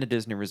if I'm in a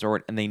Disney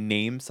resort and they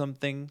name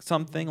something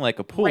like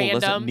a pool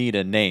doesn't Random. need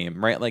a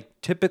name, right? Like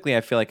typically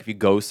I feel like if you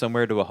go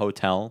somewhere to a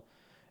hotel,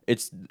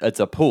 it's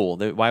a pool.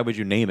 Why would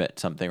you name it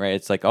something, right?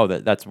 It's like, oh,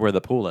 that's where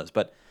the pool is.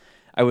 But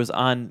I was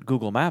on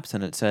Google Maps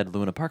and it said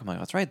Luna Park. I'm like,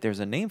 that's right, there's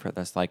a name for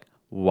this. Like,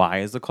 why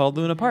is it called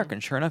Luna Park?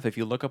 And sure enough, if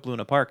you look up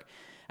Luna Park,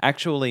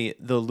 actually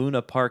the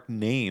Luna Park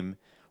name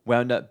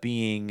wound up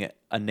being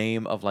a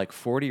name of like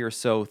 40 or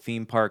so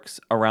theme parks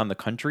around the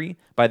country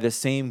by the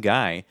same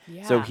guy.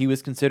 So Yeah. he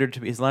was considered to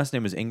be, his last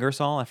name was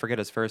Ingersoll. I forget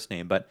his first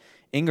name, but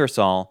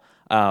Ingersoll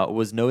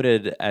was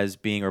noted as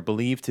being, or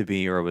believed to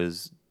be, or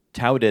was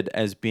touted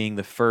as being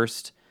the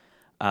first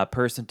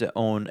person to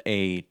own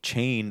a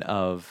chain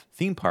of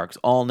theme parks,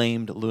 all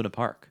named Luna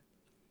Park.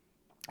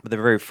 But the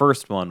very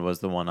first one was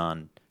the one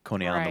on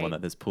Coney Island, the one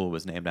Right. that this pool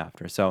was named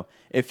after. So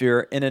if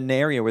you're in an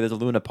area where there's a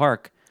Luna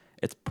Park,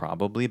 it's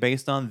probably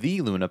based on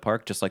the Luna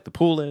Park, just like the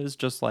pool is,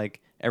 just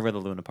like every other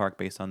Luna Park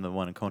based on the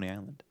one in Coney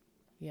Island.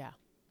 Yeah.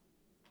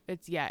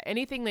 It's,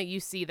 anything that you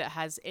see that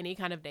has any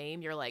kind of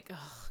name, you're like,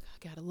 oh,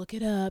 I gotta look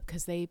it up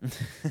because I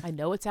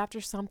know it's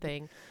after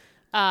something.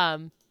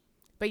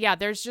 But yeah,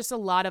 there's just a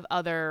lot of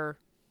other,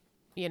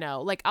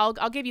 like I'll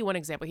give you one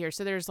example here.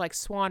 So there's like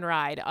Swan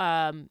Ride.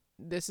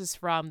 This is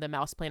from the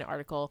Mouse Planet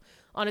article.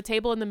 On a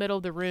table in the middle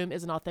of the room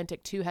is an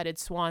authentic 2-headed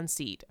swan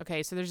seat.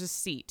 Okay, so there's a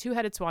seat,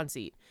 2-headed swan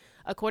seat.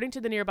 According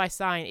to the nearby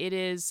sign, it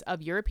is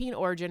of European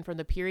origin from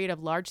the period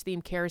of large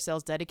themed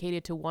carousels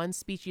dedicated to one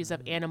species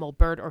of animal,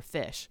 bird, or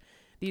fish.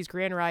 These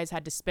grand rides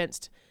had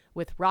dispensed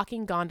with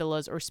rocking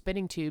gondolas or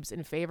spinning tubes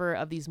in favor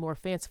of these more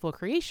fanciful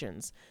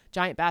creations.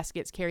 Giant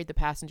baskets carried the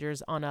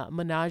passengers on a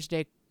menage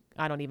de,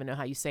 I don't even know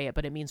how you say it,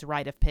 but it means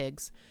ride of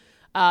pigs.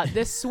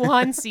 This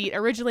swan seat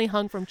originally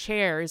hung from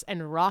chairs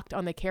and rocked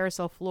on the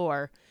carousel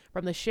floor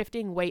from the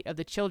shifting weight of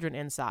the children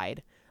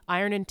inside.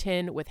 Iron and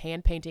tin with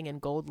hand painting and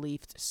gold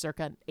leafed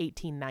circa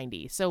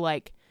 1890. So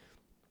like,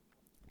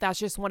 that's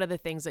just one of the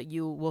things that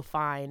you will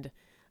find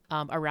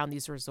around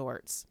these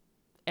resorts.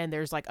 And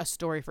there's like a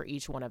story for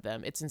each one of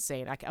them. It's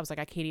insane. I was like,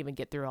 I can't even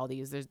get through all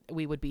these.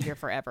 We would be here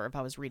forever if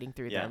I was reading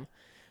through them.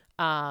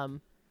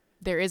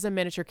 There is a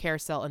miniature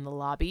carousel in the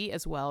lobby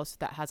as well. So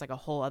that has like a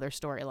whole other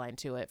storyline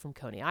to it from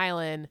Coney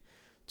Island,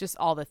 just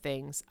all the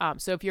things.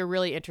 So if you're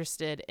really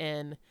interested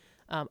in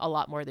a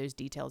lot more of those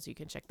details, you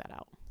can check that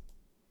out.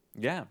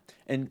 Yeah.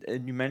 And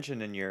you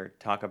mentioned in your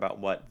talk about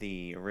what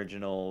the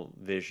original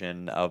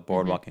vision of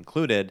Boardwalk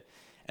included,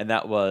 and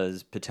that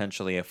was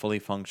potentially a fully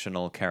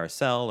functional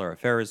carousel or a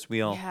Ferris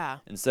wheel. Yeah.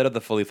 Instead of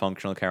the fully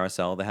functional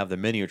carousel, they have the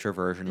miniature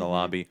version in the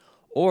lobby.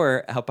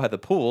 Or out by the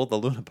pool, the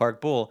Luna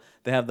Park pool,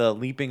 they have the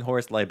Leaping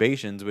Horse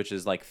Libations, which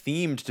is like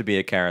themed to be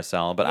a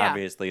carousel, but Yeah.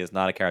 obviously is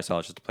not a carousel.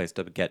 It's just a place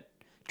to get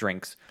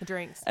drinks.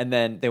 Drinks. And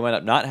then they went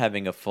up not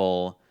having a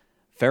full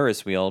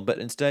Ferris wheel, but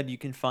instead you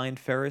can find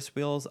Ferris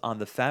wheels on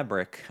the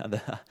fabric as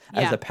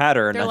Yeah. a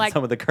pattern They're on like,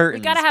 some of the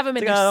curtains. We gotta have them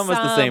in It's there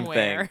almost the same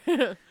somewhere.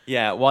 thing.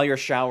 Yeah, while you're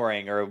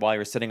showering or while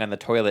you're sitting on the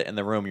toilet in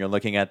the room, you're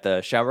looking at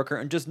the shower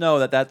curtain. Just know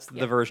that that's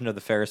the version of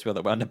the Ferris wheel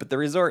that wound up at the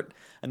resort,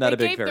 and not They a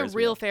big gave Ferris the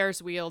real wheel.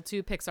 Ferris wheel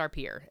to Pixar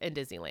Pier in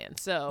Disneyland.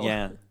 So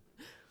Yeah.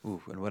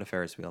 Ooh, and what a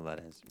Ferris wheel that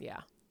is.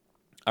 yeah.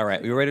 All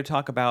right, we were ready to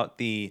talk about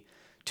the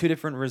 2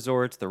 different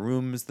resorts, the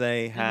rooms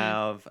they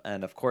have,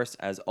 and of course,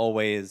 as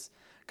always,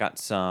 got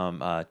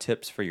some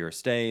tips for your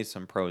stay,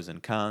 some pros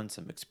and cons,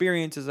 some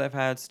experiences I've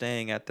had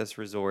staying at this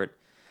resort,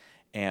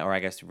 or I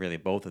guess really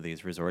both of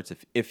these resorts,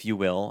 if you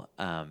will.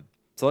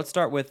 So let's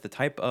start with the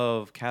type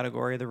of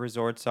category the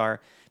resorts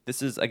are.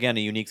 This is, again,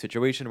 a unique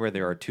situation where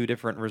there are 2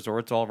 different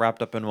resorts all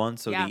wrapped up in one.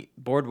 So Yeah. the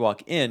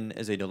Boardwalk Inn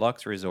is a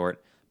deluxe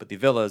resort, but the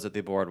villas at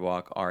the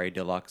Boardwalk are a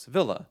deluxe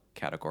villa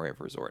category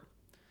of resort.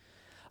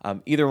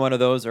 Either one of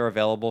those are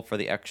available for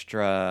the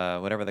extra,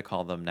 whatever they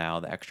call them now,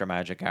 the extra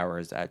magic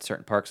hours at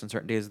certain parks on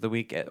certain days of the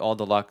week. All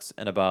deluxe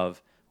and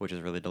above, which is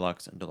really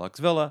deluxe and deluxe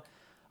villa,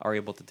 are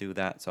able to do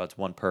that. So it's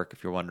one perk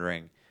if you're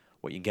wondering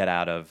what you get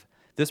out of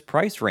this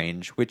price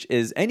range, which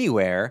is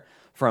anywhere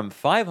from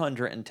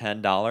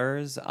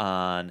 $510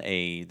 on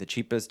the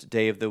cheapest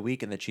day of the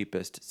week and the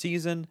cheapest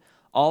season,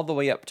 all the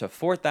way up to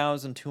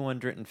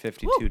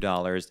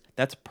 $4,252.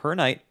 That's per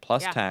night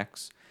plus Yeah.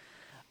 tax.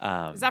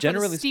 Is that for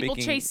Generally the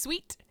steeplechase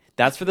speaking, suite?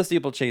 that's for the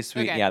steeplechase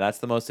suite. Okay. Yeah, that's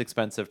the most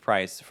expensive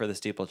price for the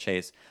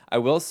steeplechase. I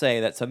will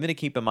say that something to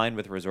keep in mind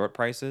with resort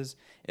prices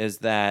is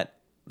that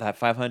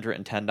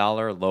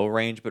 $510 low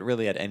range, but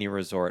really at any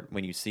resort,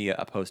 when you see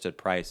a posted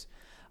price,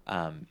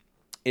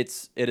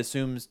 it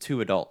assumes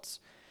 2 adults.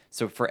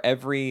 So for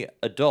every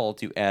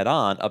adult you add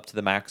on up to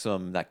the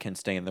maximum that can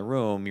stay in the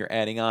room, you're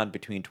adding on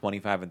between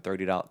 $25 and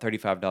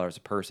 $35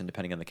 a person,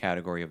 depending on the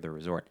category of the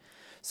resort.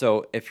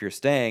 So if you're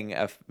staying,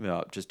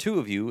 just 2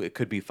 of you, it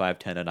could be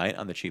 $510 a night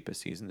on the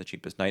cheapest season, the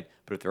cheapest night.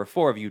 But if there are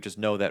 4 of you, just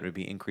know that it would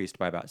be increased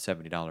by about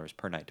 $70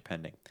 per night,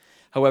 depending.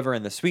 However,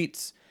 in the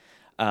suites,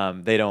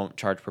 they don't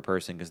charge per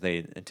person because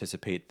they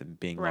anticipate them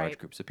being large Right.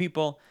 groups of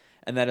people.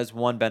 And that is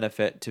one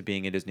benefit to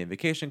being a Disney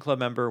Vacation Club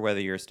member.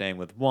 Whether you're staying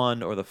with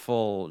one or the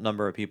full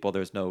number of people,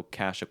 there's no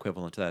cash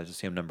equivalent to that. It's the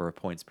same number of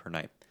points per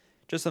night.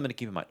 Just something to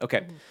keep in mind.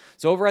 Okay,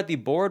 so over at the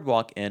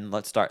Boardwalk Inn,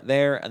 let's start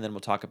there, and then we'll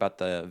talk about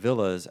the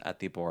villas at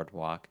the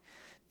Boardwalk.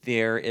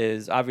 There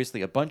is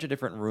obviously a bunch of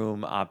different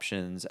room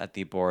options at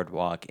the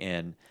Boardwalk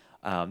Inn.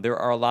 There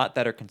are a lot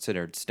that are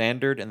considered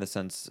standard in the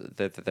sense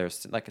that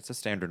there's like it's a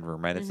standard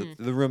room, right? It's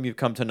the room you've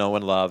come to know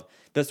and love.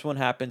 This one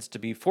happens to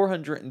be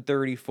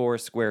 434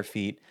 square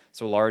feet,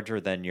 so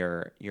larger than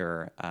your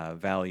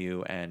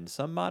value and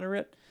some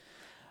moderate.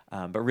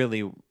 But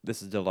really,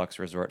 this is deluxe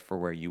resort for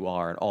where you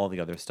are and all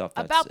the other stuff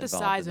that's About the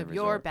involved size in the of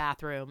your resort.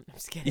 bathroom. I'm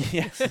just kidding.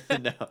 Yes,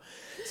 no.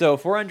 So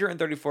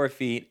 434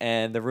 feet,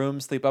 and the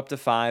rooms sleep up to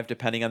 5,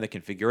 depending on the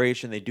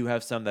configuration. They do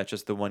have some that's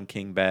just the one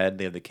king bed.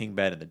 They have the king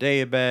bed and the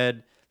day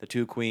bed, the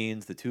two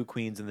queens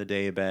in the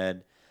day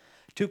bed.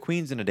 2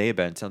 queens in a day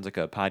bed sounds like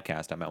a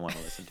podcast I might want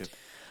to listen to.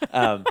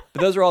 But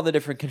those are all the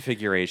different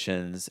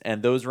configurations,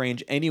 and those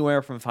range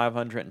anywhere from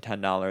 $510 to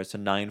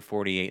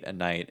 $948 a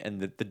night.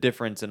 And the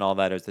difference in all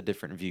that is the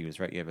different views,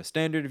 right? You have a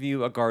standard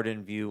view, a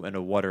garden view, and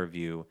a water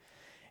view.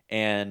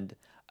 And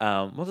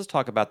we'll just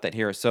talk about that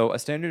here. So a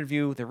standard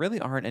view, there really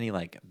aren't any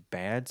like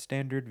bad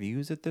standard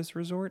views at this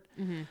resort.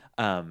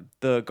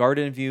 The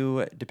garden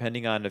view,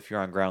 depending on if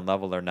you're on ground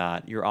level or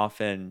not, you're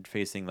often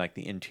facing like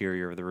the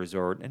interior of the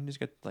resort, and you just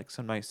get like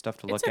some nice stuff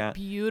to It's look a at.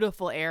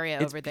 beautiful area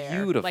It's over there.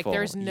 beautiful, Like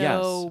there's yes.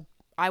 no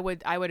I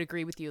would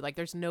agree with you. Like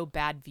there's no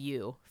bad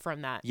view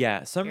from that.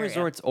 Yeah, some area.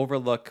 resorts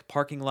overlook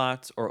parking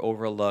lots or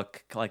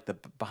overlook like the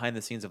behind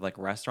the scenes of like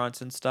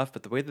restaurants and stuff.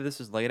 But the way that this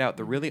is laid out,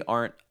 there really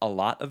aren't a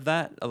lot of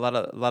that. A lot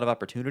of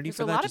opportunity There's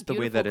for a that. lot Just of the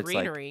way beautiful that it's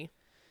like greenery.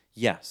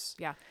 yes.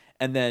 Yeah.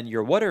 And then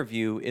your water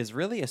view is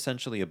really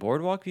essentially a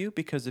boardwalk view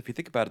because if you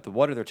think about it, the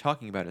water they're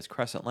talking about is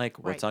Crescent Lake.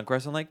 What's Right. on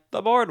Crescent Lake?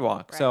 The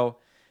boardwalk. Right. So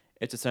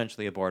it's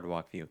essentially a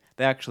boardwalk view.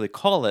 They actually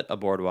call it a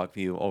boardwalk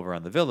view over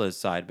on the villas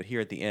side, but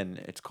here at the inn,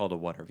 it's called a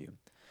water view.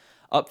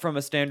 Up from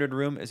a standard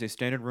room is a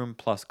standard room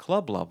plus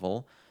club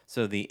level.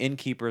 So the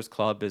innkeeper's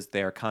club is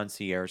their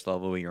concierge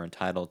level where you're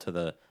entitled to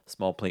the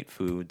small plate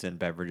foods and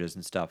beverages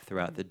and stuff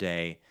throughout the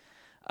day.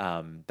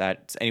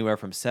 That's anywhere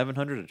from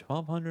 $700 to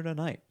 $1,200 a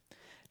night.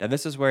 Now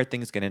this is where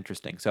things get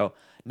interesting. So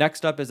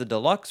next up is a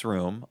deluxe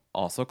room,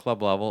 also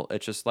club level.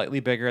 It's just slightly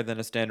bigger than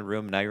a standard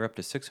room. Now you're up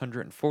to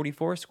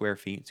 644 square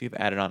feet. So you've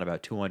added on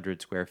about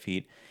 200 square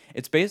feet.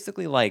 It's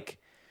basically like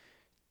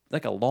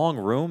a long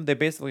room. They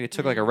basically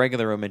took like a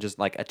regular room and just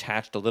like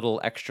attached a little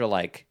extra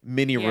like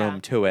mini Yeah.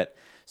 room to it.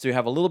 So you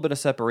have a little bit of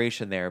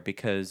separation there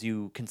because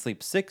you can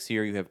sleep 6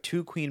 here. You have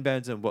 2 queen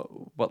beds and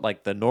what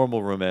like the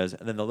normal room is,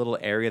 and then the little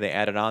area they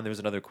added on, there's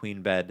another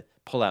queen bed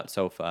pull-out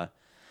sofa.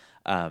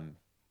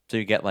 So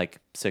you get like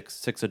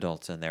six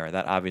adults in there.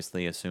 That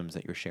obviously assumes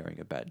that you're sharing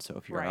a bed. So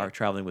if you are Right.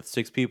 traveling with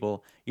 6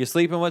 people, you're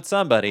sleeping with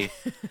somebody,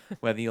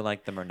 whether you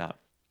like them or not.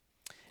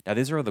 Now,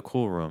 these are the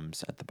cool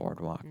rooms at the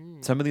boardwalk.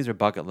 Some of these are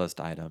bucket list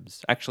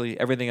items. Actually,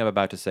 everything I'm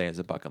about to say is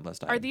a bucket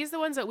list item. Are these the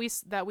ones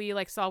that we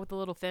like saw with the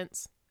little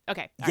fence?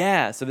 Okay. all right.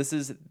 Yeah, so this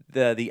is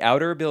the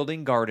outer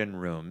building garden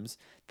rooms.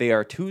 They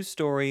are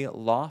 2-story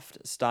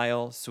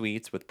loft-style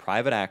suites with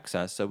private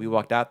access. So we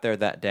walked out there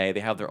that day. They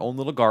have their own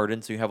little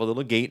garden, so you have a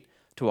little gate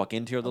to walk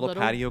into your A little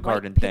patio white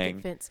garden picket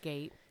thing. fence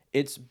gate.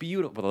 It's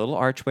beautiful. With a little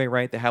archway,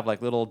 right? They have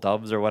like little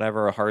doves or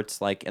whatever, or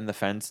hearts like in the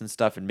fence and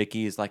stuff, and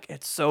Mickey's like,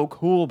 it's so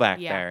cool back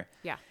Yeah. there.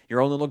 Yeah.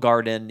 Your own little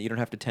garden. You don't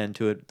have to tend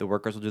to it. The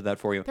workers will do that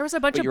for you. There was a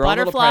bunch But of your own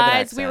little private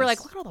butterflies. We were like,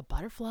 access. look at all the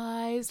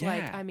butterflies.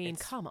 Like, Yeah, I mean,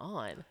 it's- come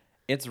on.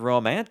 It's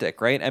romantic,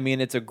 right? I mean,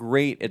 it's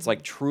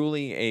like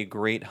truly a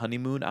great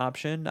honeymoon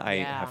option. I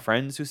Yeah. have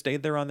friends who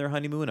stayed there on their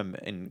honeymoon. I'm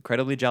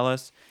incredibly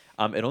jealous.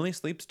 It only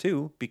sleeps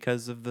 2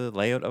 because of the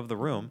layout of the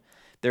room.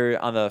 There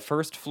on the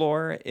first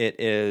floor,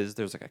 there's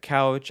like a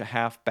couch, a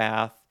half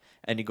bath,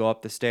 and you go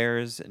up the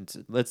stairs. And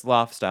it's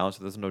loft style,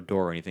 so there's no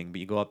door or anything. But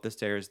you go up the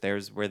stairs.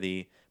 There's where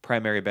the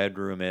primary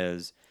bedroom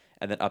is,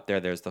 and then up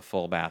there's the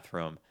full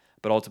bathroom.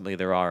 But ultimately,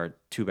 there are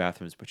 2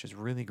 bathrooms, which is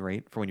really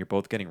great for when you're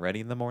both getting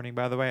ready in the morning,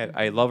 by the way.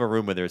 I love a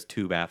room where there's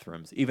 2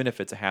 bathrooms, even if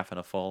it's a half and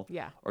a full,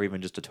 Yeah. or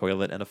even just a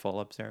toilet and a full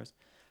upstairs.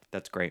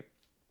 That's great.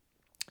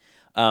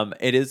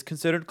 It is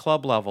considered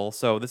club level,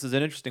 so this is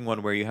an interesting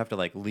one where you have to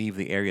like leave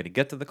the area to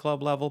get to the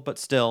club level, but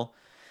still,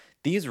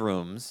 these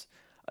rooms,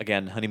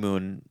 again,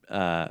 honeymoon,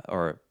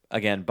 or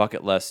again,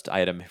 bucket list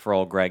item for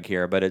old Greg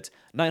here, but it's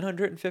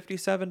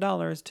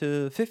 $957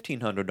 to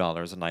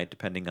 $1,500 a night,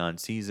 depending on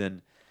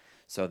season.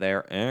 So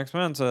they're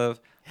expensive,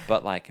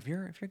 but like if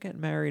you're getting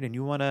married and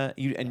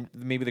and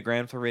maybe the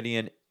Grand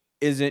Floridian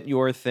isn't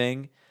your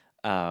thing,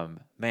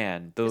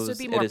 man, This would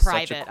be it more is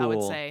such a private, I would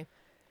cool- say.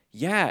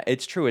 Yeah,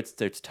 it's true. It's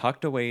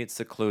tucked away. It's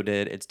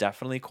secluded. It's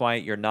definitely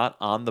quiet. You're not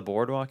on the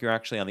boardwalk. You're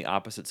actually on the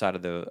opposite side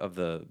of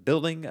the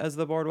building as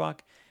the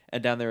boardwalk,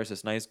 And down there is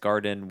this nice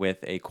garden with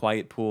a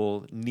quiet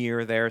pool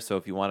near there. So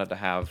if you wanted to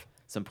have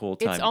some pool time,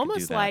 It's you could do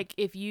almost that. like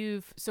if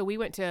you've. So we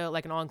went to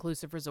like an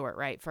all-inclusive resort,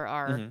 right, for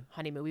our Mm-hmm.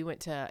 honeymoon. We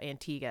went to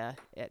Antigua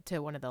to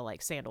one of the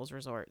like Sandals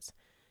resorts.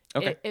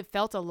 Okay. It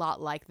felt a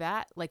lot like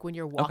that, like when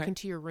you're walking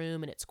to your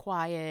room and it's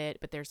quiet,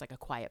 but there's like a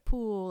quiet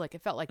pool. Like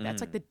it felt like that's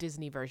like the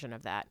Disney version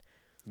of that.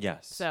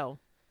 Yes. So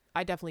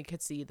I definitely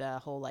could see the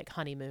whole like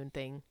honeymoon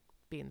thing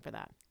being for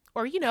that.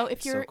 Or if you're so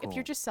if cool.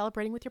 you're just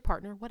celebrating with your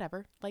partner,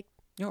 whatever. Like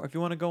If you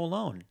want to go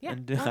alone. Yeah,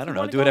 And well, if I you don't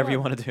know. wanna Do go whatever you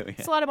alone. want to do. it's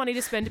Yeah. a lot of money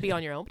to spend to be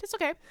on your own, but it's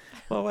okay.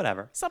 Well,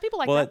 whatever. Some people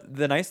like Well, that.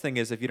 the nice thing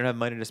is if you don't have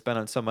money to spend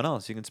on someone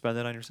else, you can spend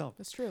it on yourself.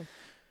 That's true.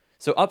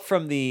 So up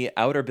from the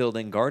outer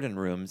building garden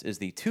rooms is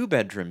the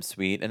 2-bedroom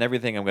suite, and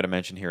everything I'm going to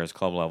mention here is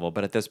club level.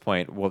 But at this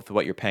point, with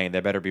what you're paying, they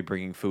better be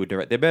bringing food.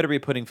 They better be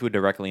putting food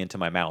directly into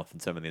my mouth in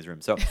some of these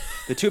rooms. So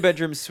the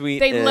 2-bedroom suite.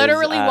 They is,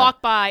 literally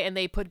walk by and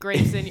they put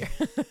grapes in your.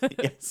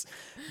 Yes,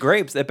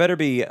 grapes. It better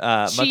be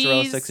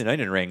mozzarella Cheese. sticks and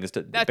onion rings,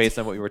 That's- based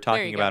on what we were There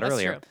you talking go. about That's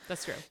earlier. True.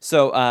 That's true.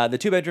 So the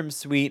 2-bedroom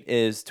suite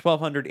is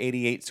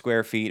 1,288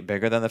 square feet,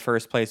 bigger than the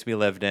first place we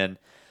lived in.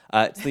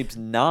 It sleeps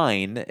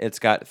 9. It's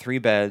got 3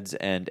 beds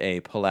and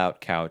a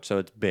pull-out couch, so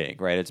it's big,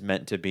 right? It's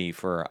meant to be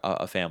for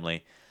a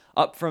family.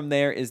 Up from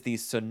there is the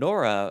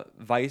Sonora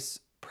vice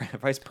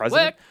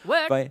president.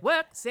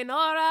 Work,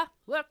 Senora,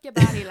 work your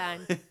body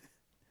line.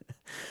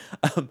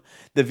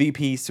 The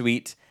VP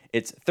suite.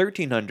 It's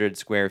 1,300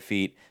 square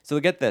feet. So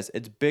get this,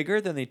 it's bigger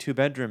than the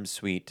 2-bedroom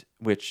suite,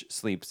 which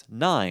sleeps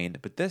 9,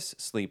 but this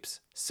sleeps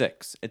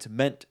 6. It's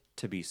meant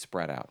to be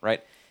spread out,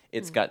 right?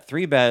 It's got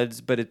 3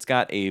 beds, but it's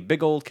got a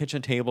big old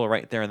kitchen table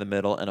right there in the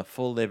middle and a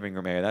full living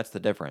room area. That's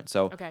the difference.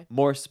 So Okay.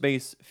 more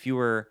space,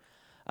 fewer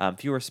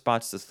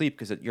spots to sleep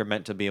because you're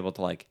meant to be able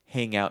to like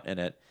hang out in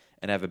it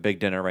and have a big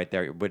dinner right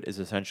there. What is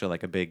essentially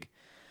like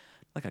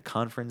a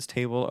conference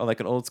table or like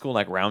an old school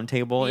like round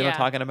table. You know what I'm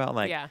Yeah. talking about?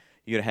 Like Yeah.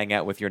 you could hang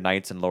out with your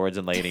knights and lords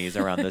and ladies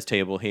around this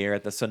table here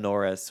at the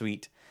Sonora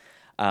Suite.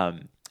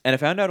 And I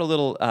found out a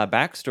little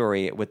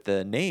backstory with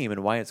the name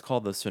and why it's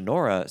called the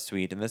Sonora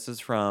Suite. And this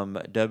is from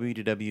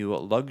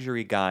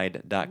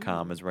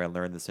www.luxuryguide.com is where I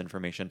learned this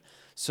information.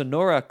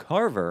 Sonora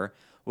Carver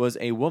was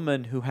a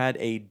woman who had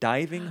a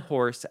diving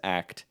horse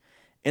act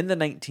in the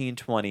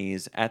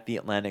 1920s at the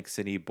Atlantic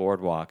City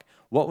Boardwalk.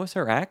 What was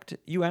her act,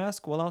 you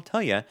ask? Well, I'll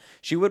tell you.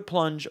 She would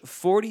plunge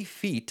 40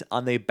 feet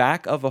on the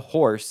back of a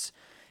horse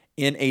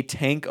in a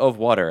tank of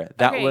water.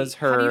 That Okay, was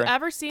her. Have you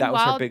ever seen that was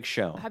Wild? her big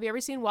show. Have you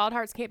ever seen Wild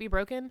Hearts Can't Be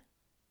Broken?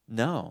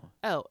 No.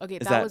 Oh, okay.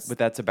 Is that was what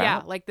that's about?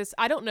 Yeah, like this.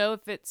 I don't know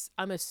if it's.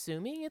 I'm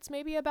assuming it's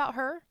maybe about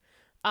her.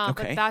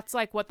 Okay. But that's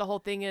like what the whole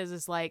thing is.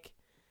 Is like,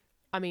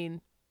 I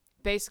mean,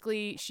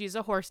 basically she's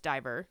a horse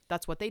diver.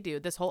 That's what they do.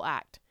 This whole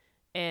act,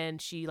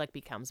 and she like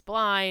becomes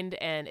blind,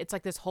 and it's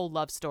like this whole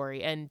love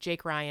story. And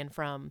Jake Ryan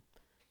from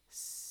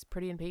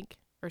Pretty in Pink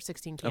or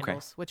 16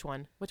 Candles. Which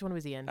one? Which one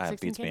was he in? It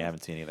 16 beats me. I Candles?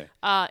 haven't seen either.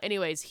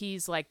 Anyways,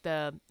 he's like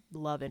the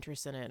love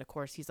interest in it. And of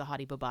course, he's a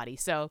hottie bobati.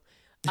 So,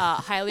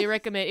 highly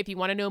recommend if you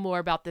want to know more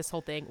about this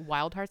whole thing.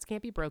 Wild Hearts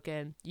Can't Be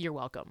Broken. You're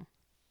welcome.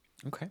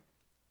 Okay.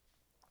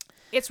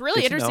 It's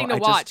really Good to interesting know.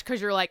 to I watch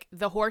because you're like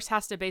the horse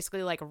has to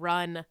basically like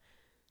run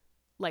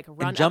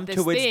jump up this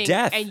to its thing,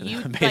 death, and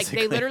you like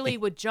basically. they literally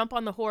would jump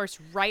on the horse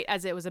right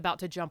as it was about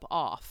to jump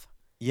off.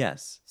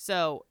 Yes.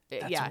 So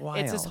That's yeah,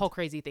 it's this wild. whole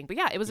crazy thing. But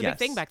yeah, it was a big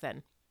thing Yes. back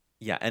then.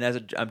 Yeah,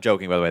 and I'm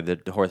joking, by the way,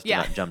 the horse did Yeah.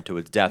 not jump to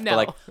its death. No. But,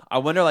 like, I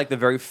wonder, like, the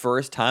very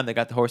first time they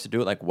got the horse to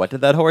do it, like, what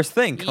did that horse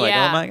think? Like,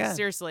 yeah, oh, my God.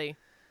 seriously,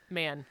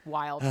 man,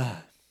 wild. They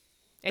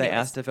Anyways.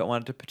 asked if it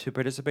wanted to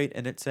participate,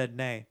 and it said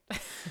nay.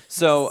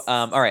 So,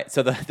 all right.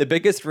 So the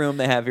biggest room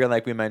they have here,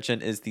 like we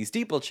mentioned, is the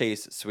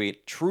Steeplechase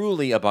Suite.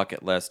 Truly a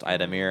bucket list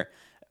item here.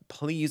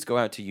 Please go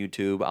out to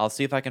YouTube. I'll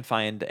see if I can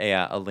find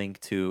a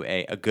link to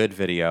a good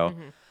video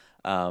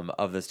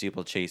of the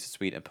Steeplechase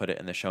Suite and put it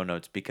in the show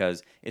notes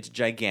because it's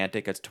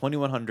gigantic. It's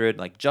 2,100,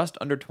 like just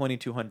under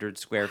 2,200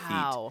 square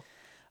Wow.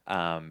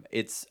 feet.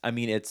 It's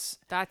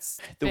That's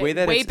the way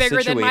that way it's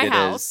bigger than my situated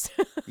house.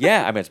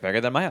 yeah, I mean, it's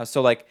bigger than my house.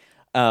 So, like,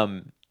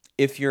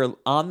 if you're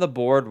on the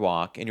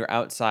boardwalk and you're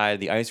outside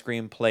the ice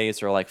cream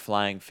place or like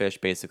Flying Fish,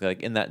 basically,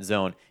 like in that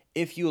zone,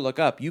 if you look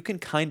up, you can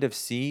kind of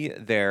see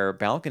their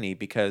balcony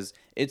because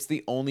it's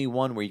the only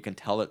one where you can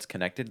tell it's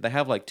connected. They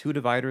have like 2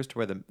 dividers to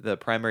where the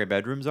primary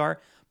bedrooms are,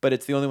 but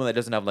it's the only one that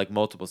doesn't have like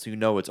multiple. So you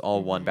know it's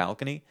all one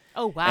balcony.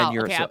 Oh wow. And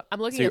you're, Okay, so, I'm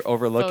looking so you're at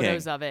overlooking.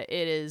 photos of it.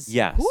 It is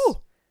Yes.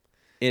 whew.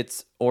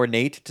 It's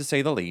ornate to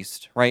say the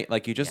least, right?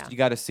 Like you Yeah.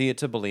 got to see it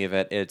to believe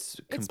it. It's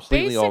It's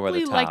completely over the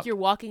basically top. like you're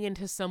walking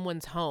into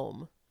someone's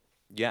home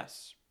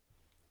Yes.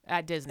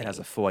 at Disney. It has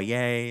a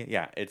foyer.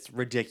 Yeah, it's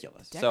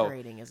ridiculous.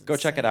 Decorating so is go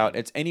check it out. insane.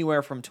 It's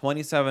anywhere from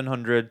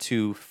 $2,700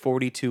 to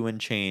 $42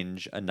 and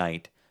change a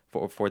night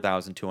for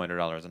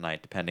 $4,200 a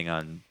night, depending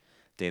on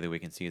day of the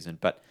week and season.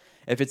 But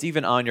if it's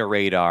even on your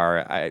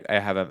radar,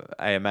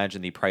 I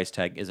imagine the price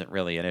tag isn't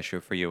really an issue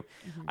for you.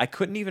 Mm-hmm. I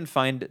couldn't even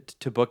find it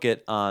to book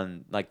it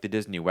on like the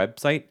Disney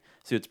website,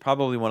 so it's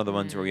probably one of the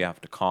ones where you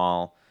have to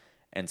call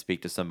and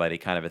speak to somebody,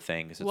 kind of a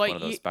thing. 'Cause it's one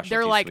of those specialty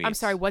they're like, I'm suites.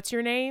 sorry, what's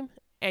your name?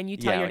 and you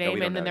tell Yeah, your like, oh, we name,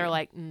 don't and then know they're you.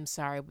 like,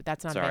 sorry,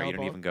 that's not Sorry, you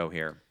available. don't even go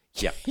here.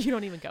 Yeah. You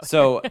don't even go.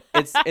 So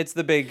it's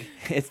the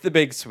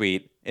big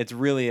suite. It's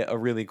really a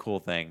really cool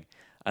thing,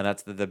 and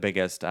that's the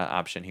biggest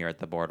option here at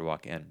the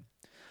Boardwalk Inn.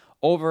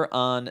 Over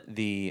on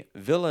the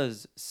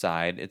villas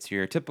side, it's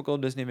your typical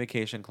Disney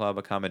Vacation Club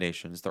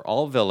accommodations. They're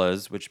all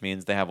villas, which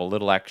means they have a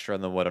little extra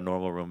than what a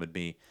normal room would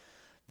be.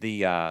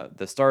 The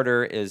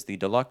starter is the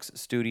deluxe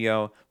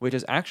studio, which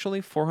is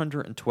actually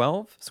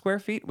 412 square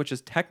feet, which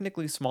is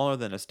technically smaller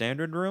than a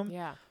standard room.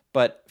 Yeah.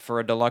 But for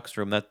a deluxe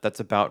room, that's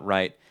about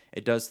right.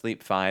 It does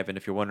sleep 5, and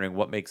if you're wondering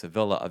what makes a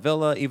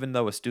villa, even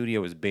though a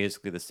studio is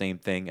basically the same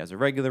thing as a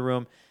regular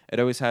room, it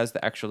always has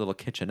the extra little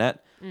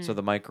kitchenette. So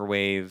the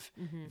microwave,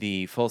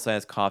 the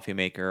full-size coffee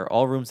maker.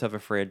 All rooms have a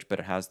fridge, but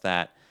it has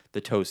that,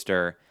 the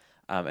toaster,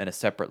 and a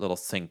separate little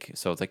sink.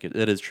 So it's like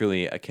it is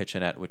truly a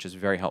kitchenette, which is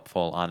very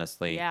helpful,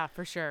 honestly. Yeah,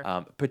 for sure.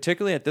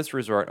 Particularly at this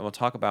resort, and we'll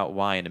talk about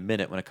why in a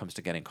minute when it comes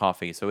to getting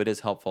coffee. So it is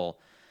helpful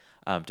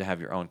to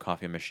have your own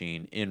coffee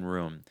machine in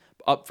room.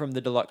 Up from the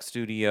deluxe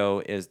studio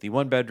is the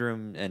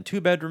 1-bedroom and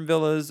 2-bedroom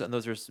villas, and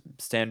those are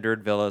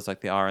standard villas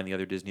like they are in the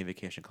other Disney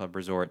Vacation Club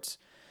resorts.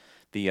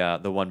 The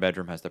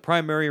 1-bedroom has the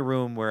primary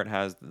room where it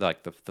has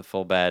like the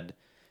full bed,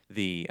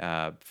 the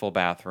full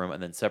bathroom,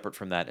 and then separate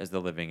from that is the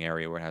living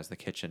area where it has the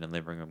kitchen and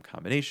living room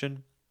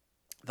combination.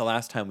 The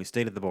last time we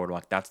stayed at the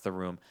Boardwalk, that's the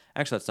room.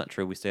 Actually, that's not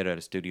true. We stayed at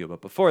a studio,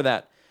 but before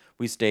that,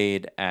 we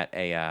stayed at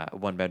a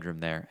 1-bedroom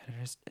there. And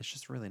it's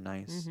just really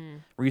nice.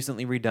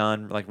 Recently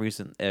redone, like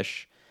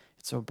recent-ish.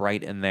 It's so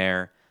bright in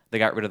there. They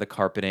got rid of the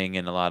carpeting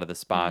in a lot of the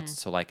spots,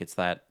 so like it's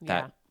that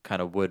kind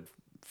of wood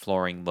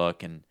flooring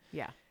look, and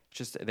yeah.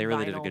 just they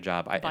really did a good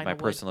job. In my vinyl wood.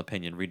 personal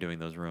opinion, redoing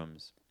those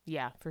rooms.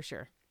 Yeah, for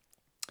sure.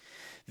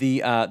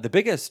 The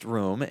biggest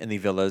room in the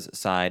villa's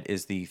side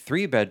is the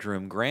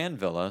 3-bedroom Grand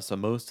Villa. So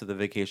most of the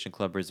Vacation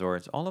Club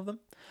resorts, all of them,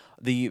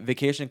 the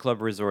Vacation Club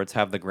resorts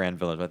have the Grand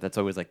Villa, but that's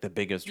always like the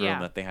biggest room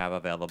Yeah. that they have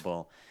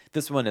available.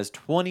 This one is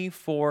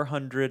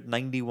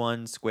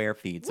 2,491 square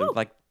feet. So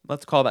like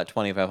let's call that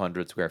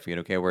 2,500 square feet.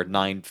 Okay, we're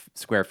 9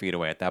 square feet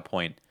away at that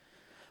point.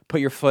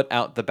 Put your foot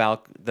out the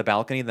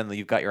balcony, then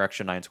you've got your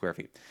extra 9 square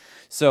feet.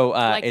 So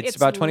it's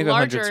about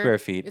 2,500 square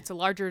feet. It's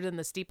larger than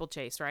the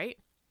steeplechase, right?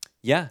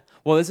 Yeah.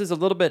 Well, this is a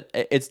little bit,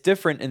 it's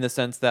different in the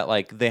sense that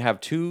like they have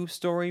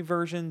 2-story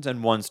versions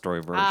and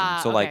 1-story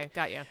versions. So okay, like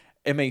got you.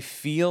 it may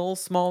feel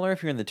smaller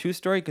if you're in the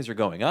 2-story because you're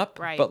going up.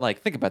 Right. But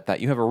like think about that.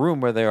 You have a room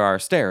where there are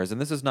stairs,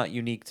 and this is not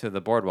unique to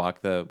the Boardwalk.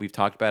 We've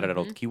talked about it at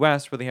Old Key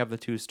West where they have the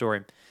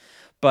 2-story.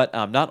 But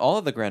not all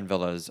of the Grand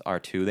Villas are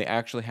 2. They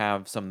actually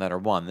have some that are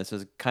 1. This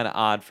is kind of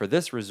odd for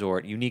this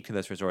resort, unique to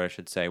this resort, I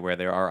should say, where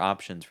there are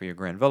options for your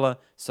Grand Villa.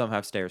 Some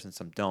have stairs and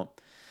some don't.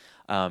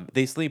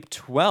 They sleep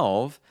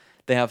 12.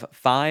 They have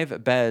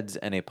 5 beds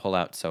and a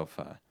pull-out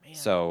sofa.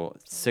 So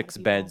 6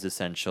 beds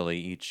essentially,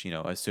 each,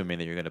 assuming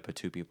that you're going to put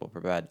 2 people per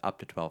bed, up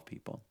to 12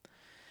 people.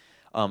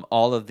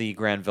 All of the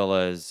Grand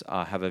Villas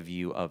have a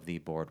view of the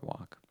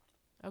Boardwalk.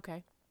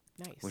 Okay,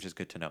 nice. Which is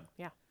good to know.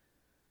 Yeah.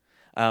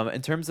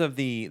 In terms of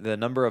the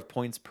number of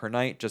points per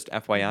night, just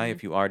FYI,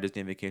 if you are a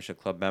Disney Vacation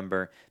Club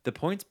member, the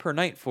points per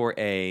night for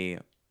a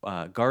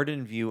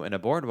garden view and a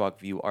boardwalk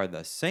view are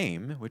the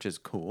same, which is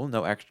cool.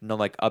 No extra, no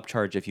like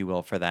upcharge, if you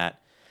will, for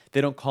that. They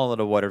don't call it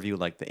a water view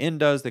like the Inn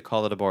does. They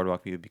call it a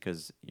boardwalk view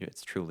because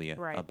it's truly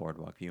a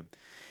boardwalk view.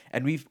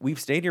 And we've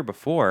stayed here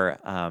before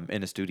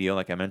in a studio,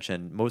 like I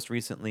mentioned. Most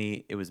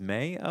recently, it was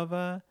May of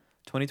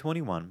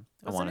 2021.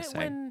 I want to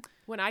say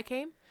when I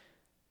came.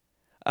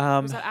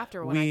 Was that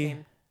after when I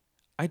came?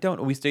 I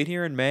don't. We stayed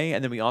here in May,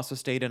 and then we also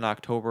stayed in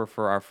October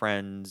for our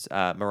friends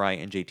Mariah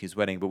and JT's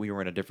wedding, but we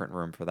were in a different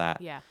room for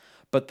that. Yeah.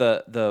 But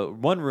the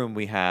one room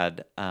we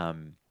had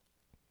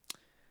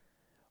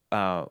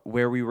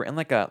where we were in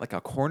like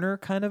a corner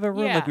kind of a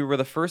room, like we were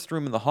the first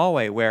room in the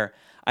hallway where,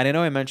 and I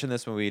know I mentioned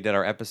this when we did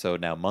our episode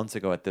now months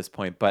ago at this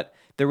point, but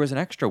there was an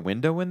extra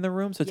window in the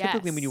room. So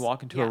typically when you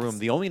walk into a room,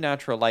 the only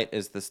natural light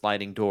is the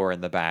sliding door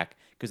in the back,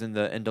 because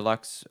in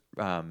deluxe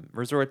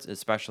resorts,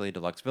 especially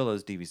deluxe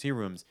villas, DVC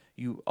rooms,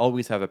 you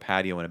always have a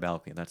patio and a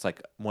balcony. That's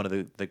like one of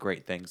the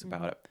great things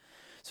about it.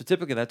 So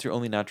typically that's your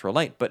only natural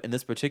light. But in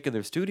this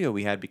particular studio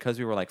we had, because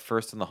we were like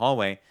first in the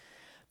hallway,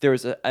 there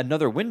was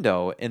another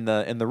window in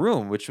the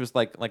room, which was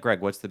like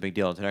Greg, what's the big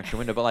deal? It's an extra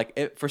window, but like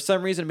it for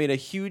some reason made a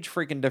huge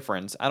freaking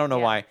difference. I don't know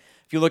why.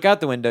 If you look out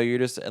the window, you're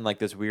just in like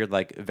this weird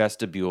like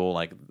vestibule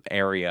like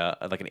area,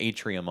 like an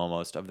atrium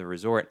almost of the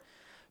resort.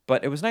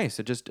 But it was nice.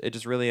 It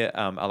just really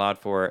allowed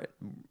for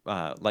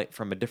light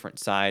from a different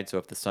side. So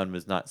if the sun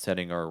was not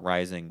setting or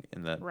rising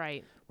in the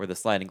where the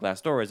sliding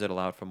glass door is, it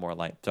allowed for more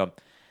light. So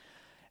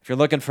if you're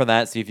looking for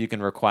that, see if you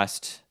can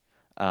request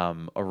a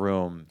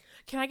room.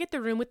 Can I get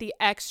the room with the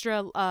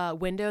extra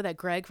window that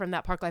Greg from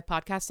that Park Life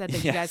podcast said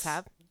that you guys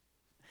have?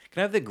 Can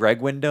I have the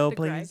Greg window,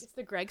 please? Greg. It's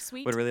the Greg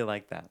suite. Would really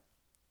like that.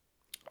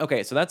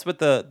 Okay, so that's what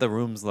the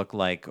rooms look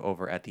like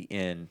over at the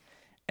Inn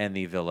and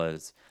the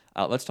villas.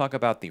 Let's talk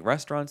about the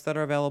restaurants that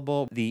are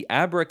available. The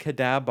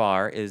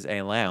Abracadabar is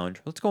a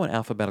lounge. Let's go in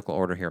alphabetical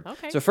order here.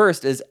 Okay. So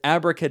first is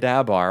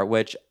Abracadabar,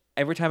 which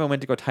every time I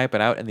went to go type it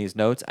out in these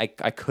notes, I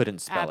couldn't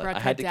spell it. I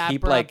had to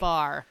keep like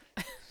bar.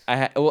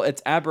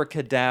 it's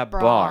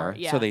abracadabra, Bar,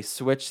 yeah. so they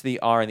switch the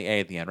R and the A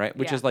at the end, right?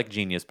 Which Yeah. is like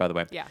genius, by the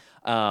way.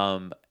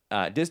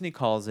 Yeah. Disney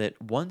calls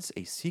it once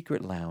a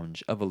secret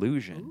lounge of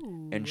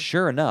illusion, and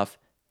sure enough,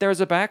 there's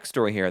a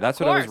backstory here. That's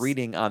what I was course.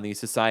 reading on the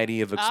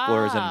Society of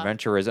Explorers and Ah.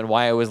 Adventurers, and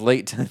why I was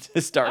late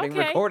to starting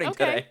Okay, recording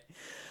okay.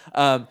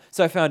 today.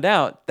 So I found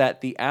out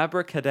that the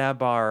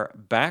abracadabra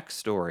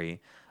backstory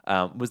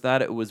was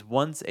that it was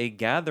once a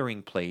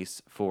gathering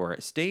place for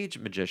stage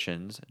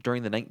magicians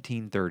during the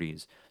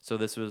 1930s. So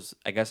this was,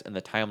 I guess, in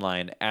the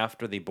timeline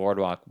after the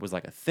boardwalk was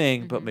like a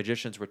thing, but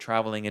magicians were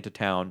traveling into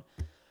town,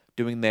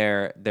 doing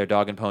their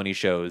dog and pony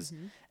shows,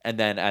 and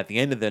then at the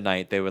end of the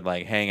night they would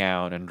like hang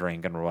out and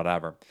drink and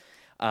whatever.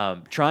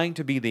 Trying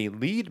to be the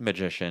lead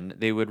magician,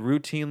 they would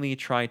routinely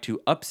try to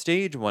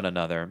upstage one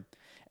another,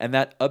 and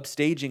that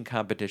upstaging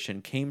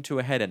competition came to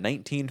a head in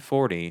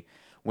 1940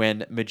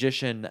 when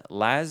magician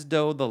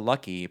Laszlo the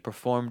Lucky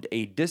performed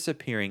a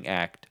disappearing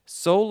act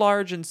so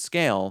large in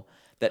scale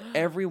that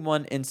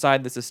everyone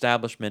inside this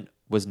establishment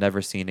was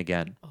never seen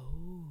again.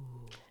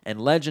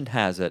 And legend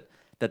has it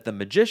that the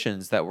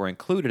magicians that were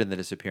included in the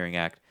disappearing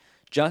act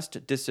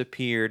just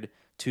disappeared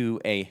to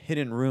a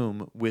hidden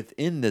room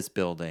within this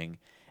building,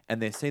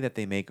 and they say that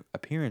they make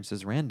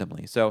appearances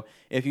randomly. So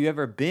if you've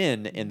ever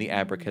been in the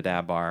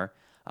Abracadabra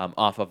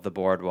off of the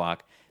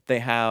boardwalk, they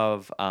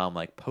have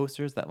like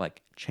posters that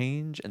like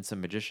change and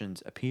some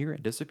magicians appear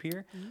and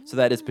disappear. So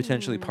that is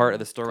potentially part of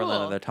the storyline that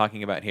Cool. they're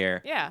talking about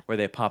here, Yeah. where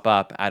they pop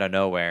up out of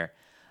nowhere.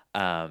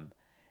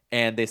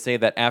 And they say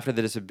that after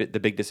the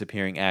big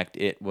disappearing act,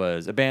 it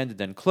was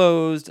abandoned and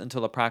closed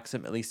until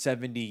approximately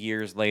 70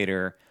 years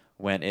later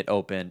when it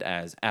opened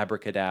as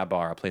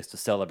Abracadabra, a place to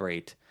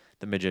celebrate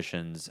the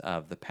magicians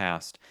of the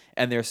past.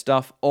 And there's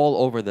stuff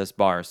all over this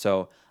bar.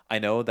 So I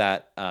know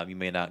that you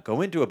may not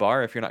go into a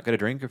bar if you're not going to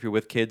drink or if you're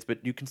with kids,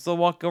 but you can still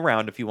walk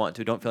around if you want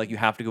to. Don't feel like you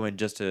have to go in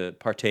just to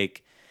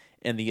partake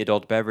in the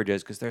adult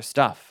beverages because there's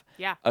stuff.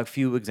 Yeah. A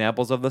few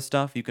examples of the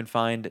stuff. You can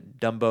find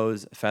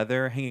Dumbo's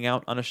feather hanging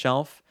out on a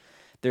shelf.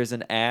 There's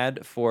an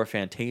ad for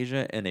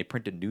Fantasia in a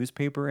printed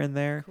newspaper in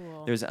there.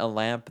 Cool. There's a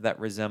lamp that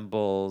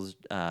resembles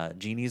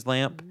Genie's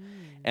lamp.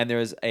 And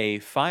there's a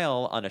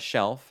file on a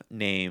shelf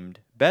named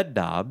Bed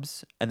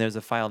Knobs. And there's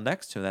a file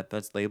next to that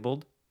that's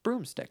labeled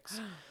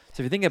Broomsticks.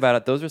 So if you think about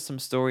it, those are some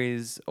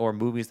stories or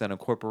movies that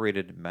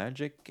incorporated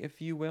magic,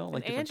 if you will.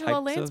 Like And different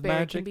Angela types of Lansbury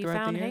magic can be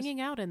throughout found the years. hanging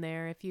out in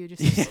there if you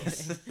just.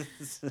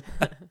 Yes.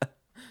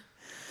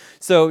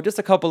 So just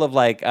a couple of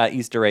like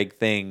Easter egg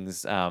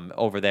things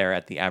over there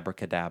at the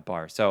Abracadabra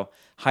bar. So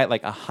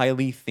like a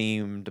highly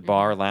themed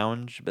bar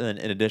lounge. But then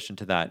in addition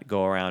to that,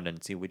 go around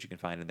and see what you can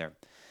find in there.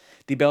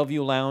 The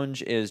Bellevue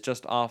Lounge is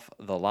just off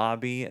the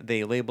lobby.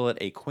 They label it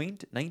a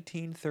quaint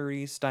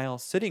 1930s style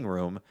sitting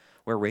room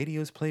where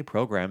radios play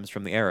programs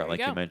from the era. There you Like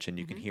you go. mentioned,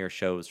 you can hear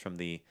shows from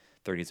the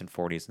 30s and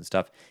 40s and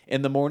stuff.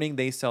 In the morning,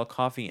 they sell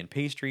coffee and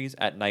pastries.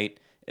 At night,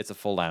 it's a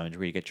full lounge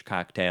where you get your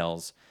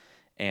cocktails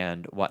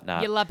and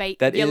whatnot. Your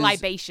That is-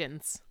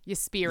 libations, your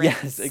spirits.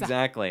 Yes,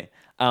 exactly.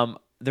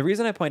 The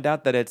reason I point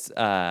out that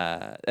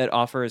it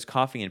offers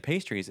coffee and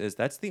pastries is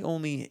that's the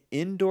only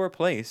indoor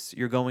place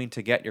you're going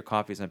to get your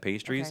coffees and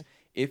pastries. Okay.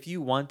 If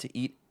you want to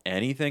eat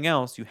anything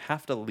else, you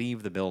have to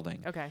leave the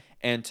building. Okay.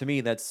 And to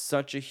me, that's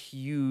such a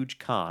huge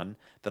con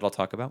that I'll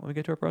talk about when we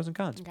get to our pros and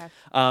cons. Okay.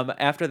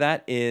 After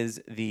that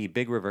is the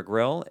Big River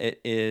Grill. It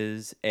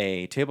is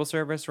a table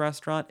service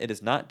restaurant. It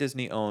is not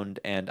Disney owned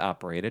and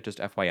operated, just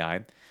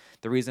FYI.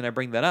 The reason I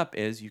bring that up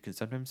is you can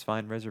sometimes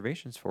find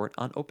reservations for it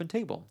on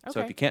OpenTable. So if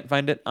Okay. you can't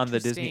find it on the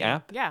Disney Interesting.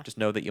 app, Yeah. just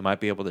know that you might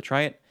be able to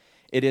try it.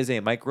 It is a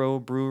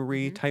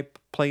microbrewery type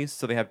place,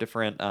 so they have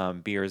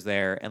different beers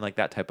there and like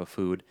that type of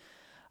food.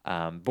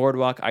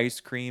 Boardwalk ice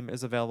cream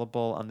is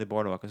available on the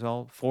boardwalk as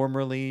well.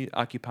 Formerly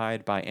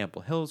occupied by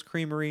Ample Hills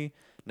Creamery,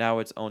 now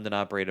it's owned and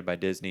operated by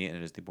Disney, and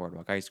it is the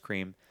Boardwalk ice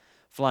cream.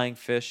 Flying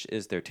Fish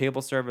is their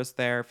table service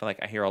there. I feel like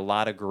I hear a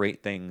lot of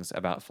great things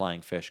about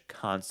Flying Fish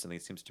constantly.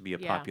 It seems to be a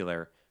Yeah.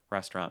 popular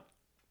restaurant.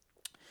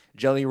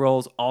 Jelly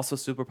Rolls, also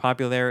super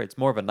popular. It's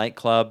more of a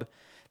nightclub.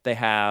 They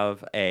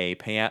have a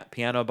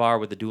piano bar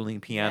with the dueling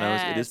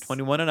pianos. It is Yes.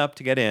 21 and up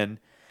to get in.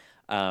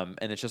 And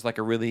it's just like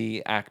a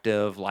really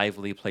active,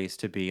 lively place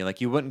to be.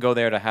 Like you wouldn't go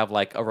there to have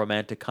like a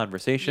romantic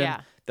conversation.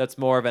 Yeah. That's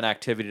more of an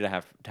activity to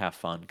have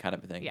fun kind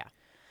of a thing. Yeah.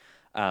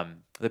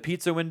 The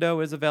pizza window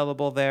is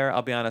available there.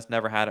 I'll be honest,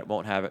 never had it,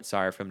 won't have it.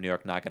 Sorry, from New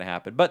York, not going to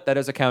happen. But that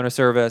is a counter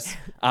service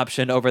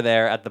option over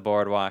there at the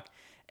boardwalk.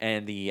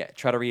 And the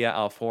Trattoria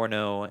Al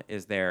Forno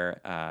is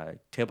their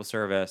table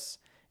service,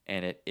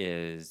 and it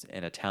is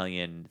an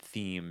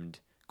Italian-themed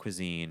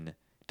cuisine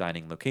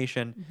dining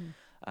location.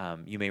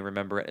 You may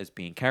remember it as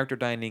being character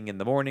dining in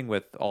the morning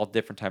with all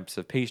different types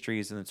of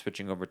pastries, and then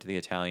switching over to the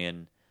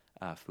Italian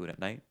food at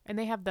night. And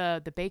they have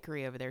the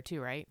bakery over there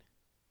too, right?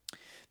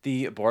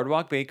 The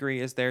Boardwalk Bakery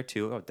is there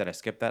too. Oh, did I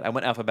skip that? I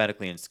went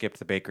alphabetically and skipped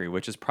the bakery,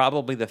 which is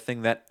probably the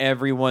thing that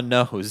everyone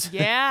knows.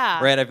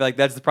 Yeah. Right? I feel like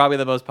that's probably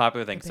the most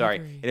popular thing. The Sorry.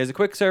 bakery. It is a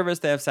quick service.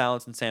 They have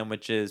salads and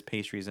sandwiches,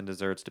 pastries and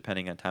desserts,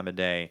 depending on time of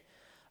day.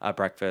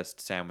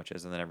 breakfast,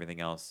 sandwiches, and then everything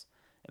else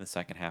in the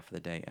second half of the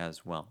day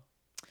as well.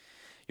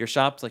 Your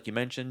shops, like you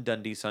mentioned,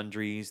 Dundee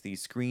Sundries, the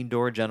Screen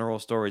Door General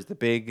Store is the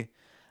big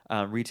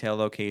retail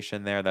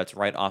location there that's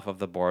right off of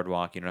the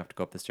boardwalk. You don't have to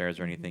go up the stairs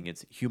or anything.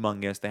 It's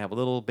humongous. They have a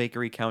little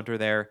bakery counter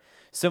there,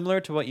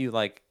 similar to what you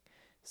like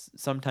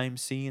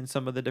sometimes see in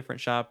some of the different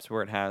shops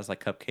where it has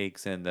like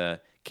cupcakes and the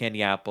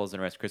candy apples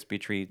and Rice Krispie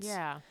treats.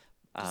 Yeah.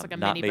 Just like a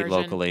not mini made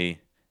version. locally.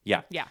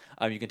 Yeah. Yeah.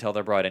 You can tell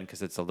they're brought in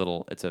because it's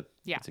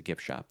Yeah. a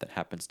gift shop that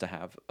happens to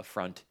have a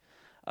front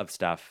of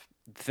stuff.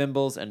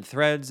 Thimbles and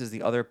Threads is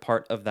the other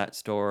part of that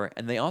store,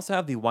 and they also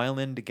have the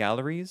Wyland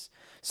Galleries.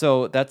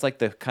 So that's like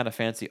the kind of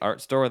fancy art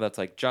store that's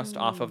like just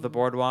off of the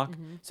boardwalk.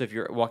 So if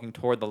you're walking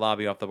toward the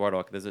lobby off the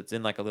boardwalk, it's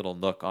in like a little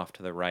nook off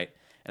to the right,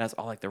 and has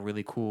all like the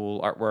really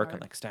cool artwork and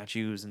like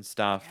statues and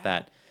stuff.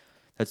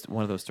 That's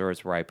one of those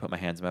stores where I put my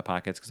hands in my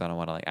pockets because I don't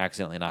want to like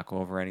accidentally knock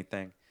over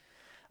anything.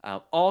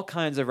 All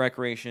kinds of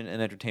recreation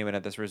and entertainment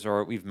at this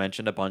resort. We've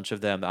mentioned a bunch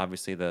of them.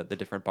 Obviously, the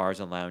different bars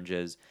and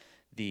lounges,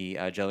 the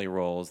Jelly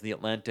Rolls, the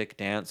Atlantic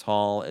Dance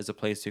Hall is a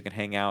place you can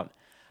hang out.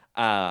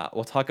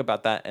 We'll talk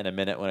about that in a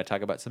minute when I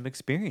talk about some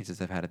experiences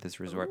I've had at this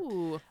resort.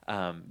 Ooh.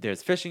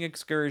 There's fishing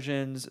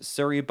excursions,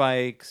 Surrey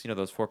bikes,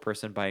 those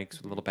 4-person bikes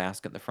with a little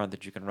basket in the front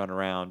that you can ride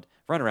around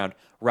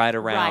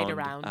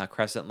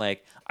Crescent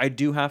Lake. I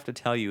do have to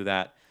tell you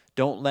that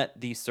don't let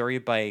the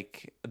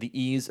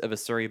ease of a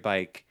Surrey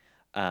bike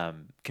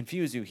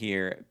confuse you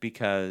here,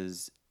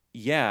 because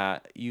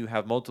you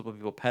have multiple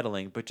people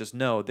pedaling, but just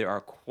know there are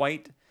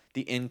quite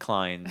the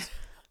inclines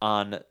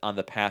on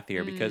the path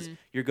here, because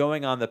you're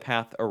going on the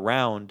path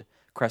around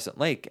Crescent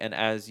Lake, and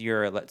as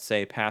you're, let's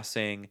say,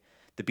 passing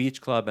the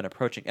beach club and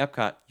approaching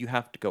Epcot, you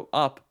have to go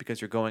up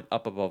because you're going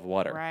up above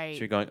water. Right. So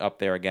you're going up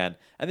there again,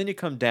 and then you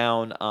come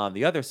down on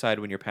the other side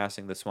when you're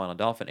passing the Swan and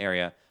Dolphin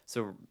area.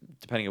 So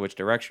depending on which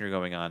direction you're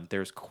going on,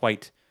 there's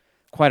quite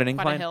an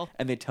incline. hill.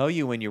 And they tell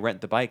you when you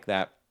rent the bike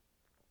that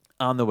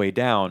on the way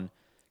down,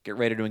 get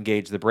ready to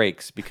engage the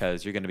brakes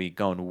because you're going to be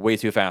going way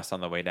too fast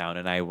on the way down.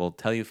 And I will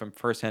tell you from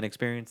firsthand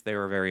experience, they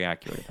were very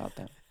accurate about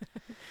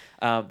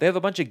that. They have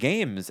a bunch of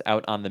games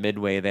out on the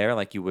Midway there,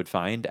 like you would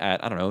find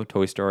at, I don't know,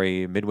 Toy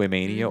Story Midway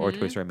Mania or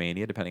Toy Story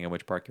Mania, depending on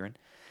which park you're in.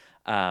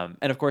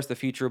 And of course, the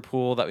feature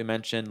pool that we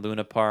mentioned,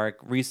 Luna Park,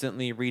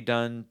 recently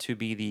redone to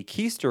be the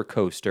Keister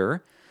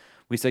Coaster.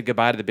 We said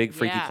goodbye to the big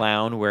freaky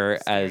clown,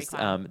 whereas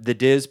the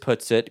Diz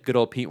puts it, good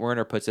old Pete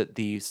Werner puts it,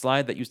 the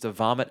slide that used to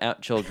vomit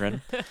at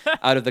children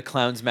out of the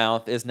clown's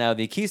mouth is now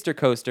the Keister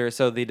Coaster.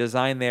 So the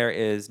design there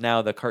is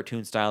now the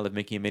cartoon style of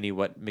Mickey and Minnie,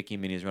 what Mickey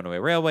and Minnie's Runaway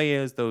Railway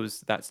is,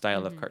 that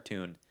style of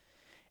cartoon.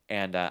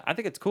 And I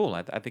think it's cool.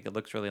 I think it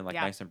looks really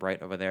nice and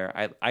bright over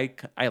there.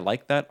 I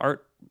like that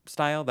art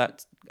style,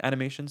 that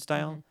animation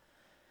style,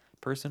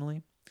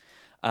 personally.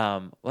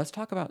 Let's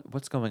talk about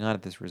what's going on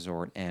at this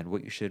resort and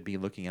what you should be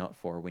looking out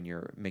for when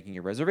you're making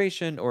your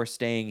reservation or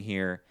staying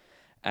here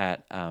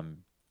at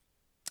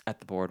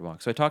the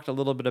boardwalk. So I talked a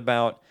little bit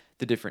about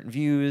the different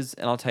views,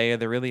 and I'll tell you,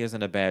 there really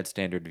isn't a bad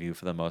standard view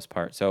for the most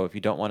part. So if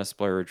you don't want to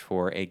splurge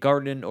for a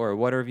garden or a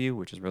water view,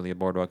 which is really a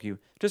boardwalk view,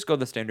 just go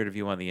the standard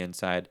view on the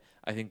inside.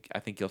 I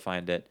think you'll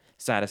find it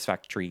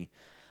satisfactory.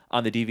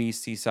 On the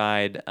DVC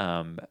side,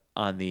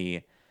 on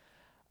the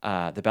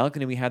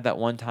balcony, we had that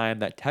one time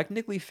that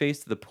technically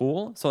faced the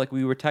pool. So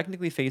we were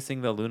technically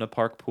facing the Luna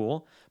Park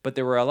pool, but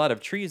there were a lot of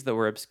trees that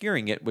were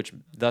obscuring it, which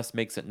thus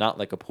makes it not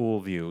like a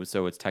pool view.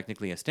 So it's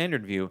technically a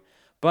standard view.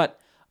 But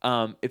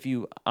on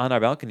our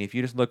balcony, if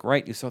you just look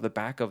right, you saw the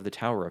back of the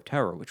Tower of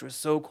Terror, which was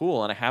so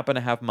cool. And I happen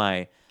to have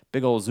my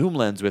big old zoom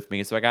lens with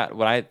me. So I got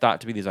what I thought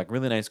to be these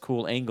really nice,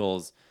 cool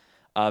angles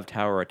of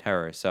Tower of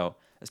Terror. So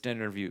a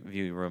standard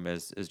view room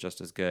is just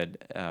as good,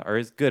 or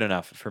is good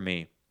enough for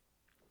me.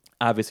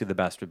 Obviously, the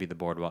best would be the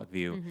boardwalk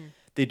view.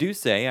 They do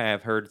say, I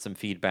have heard some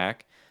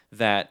feedback,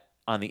 that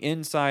on the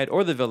inside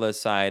or the villa's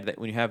side, that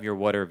when you have your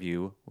water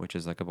view, which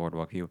is like a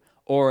boardwalk view,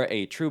 or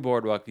a true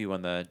boardwalk view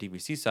on the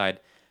DVC side,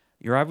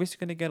 you're obviously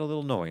going to get a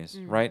little noise,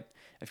 right?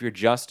 If you're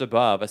just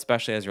above,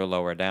 especially as you're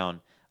lower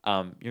down,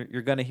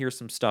 you're going to hear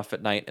some stuff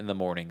at night in the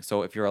morning.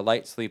 So if you're a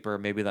light sleeper,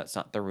 maybe that's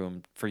not the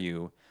room for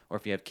you. Or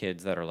if you have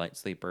kids that are light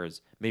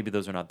sleepers, maybe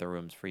those are not the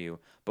rooms for you.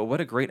 But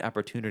what a great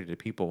opportunity to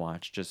people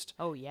watch. Just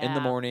in the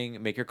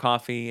morning, make your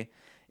coffee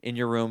in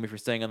your room. If you're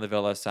staying on the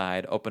villa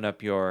side, open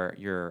up your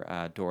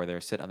door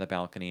there, sit on the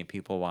balcony, and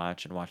people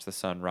watch the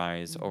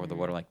sunrise over the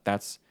water.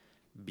 That's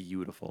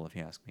beautiful, if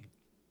you ask me.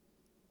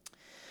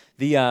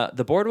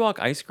 The boardwalk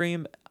ice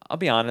cream, I'll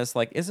be honest,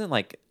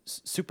 isn't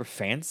super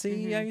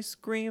fancy ice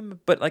cream,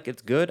 but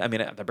it's good. I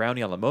mean, the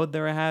brownie a la mode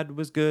there I had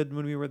was good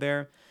when we were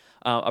there.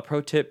 A pro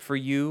tip for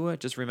you,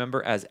 just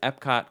remember, as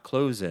Epcot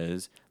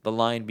closes, the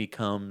line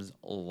becomes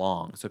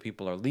long. So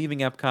people are leaving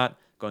Epcot,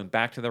 going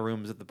back to their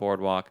rooms at the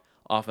boardwalk,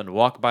 often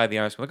walk by the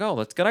ice cream,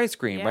 let's get ice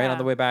cream right on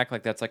the way back.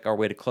 That's our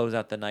way to close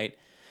out the night.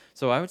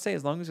 So I would say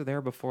as long as you're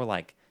there before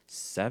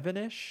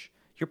 7-ish,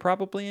 you're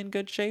probably in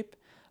good shape.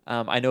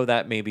 I know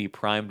that maybe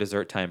prime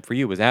dessert time for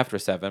you was after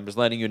 7. I'm just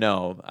letting you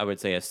know. I would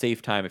say a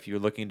safe time if you're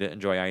looking to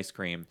enjoy ice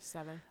cream.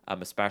 7.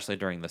 Especially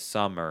during the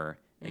summer,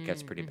 it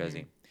gets pretty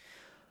busy.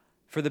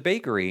 For the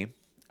bakery,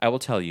 I will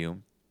tell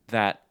you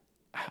that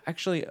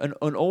actually an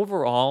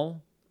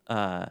overall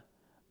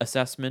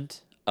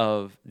assessment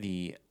of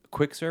the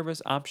quick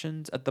service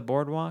options at the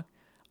boardwalk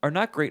are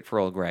not great for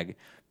old Greg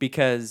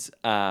because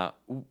I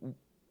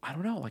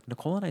don't know, like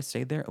Nicole and I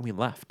stayed there and we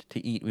left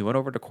to eat. We went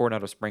over to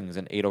Coronado Springs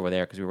and ate over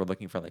there because we were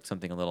looking for like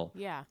something a little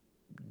Yeah.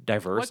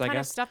 diverse, What I kind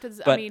guess. of stuff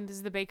does But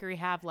does the bakery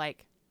have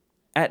like?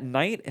 at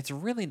night, it's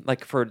really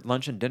like for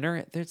lunch and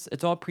dinner,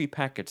 it's all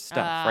prepackaged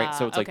stuff, right?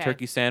 So it's like Okay.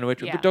 turkey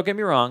sandwich. Yeah. But don't get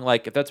me wrong,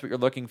 like if that's what you're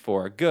looking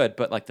for, good.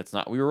 But like that's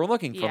not what we were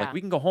looking for. Yeah. Like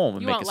we can go home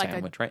and You make want a like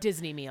sandwich, a right?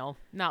 Disney meal,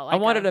 not like I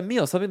wanted a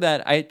meal, something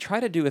that I try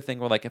to do a thing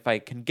where like if I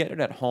can get it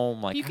at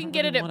home, like You I can don't get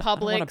really it at wanna- I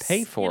don't want Publix, to pay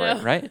you for know?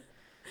 it, right?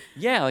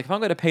 Yeah, like if I'm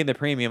going to pay the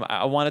premium,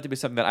 I want it to be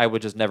something that I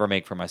would just never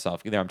make for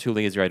myself. Either I'm too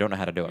lazy or I don't know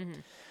how to do it. Mm-hmm.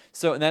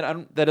 So and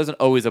that doesn't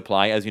always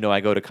apply. As you know, I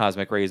go to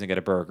Cosmic Rays and get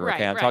a burger. Right,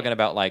 Okay, I'm right. talking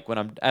about like when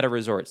I'm at a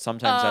resort.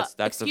 Sometimes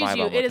that's the excuse vibe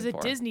you, I'm it is a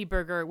looking for. Disney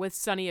burger with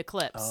Sunny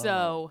Eclipse,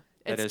 so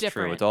That it's is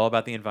different. true. It's all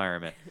about the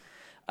environment.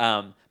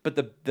 But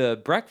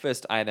the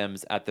breakfast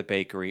items at the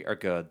bakery are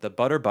good. The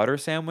butter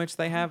sandwich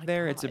they have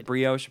there, it's a God.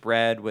 brioche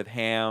bread with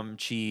ham,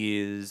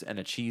 cheese, and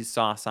a cheese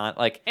sauce on.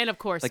 Like, and of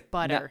course, like,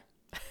 butter.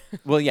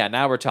 well, yeah.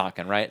 Now we're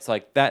talking, right? It's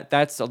like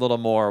that's a little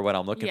more what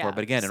I'm looking Yeah, for.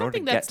 But again, in order to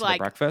something get that's to like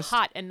the breakfast,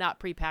 hot and not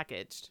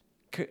prepackaged.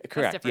 correct,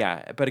 different.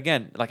 yeah. But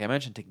again, like I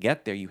mentioned, to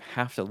get there, you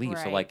have to leave.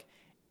 So Right. like,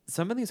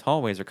 some of these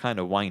hallways are kind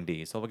of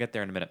windy. So we'll get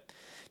there in a minute.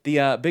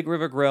 The Big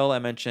River Grill I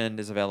mentioned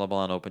is available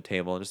on Open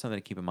Table. Just something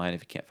to keep in mind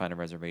if you can't find a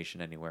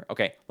reservation anywhere.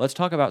 Okay, let's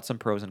talk about some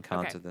pros and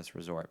cons Okay. of this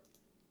resort.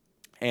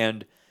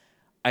 And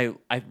I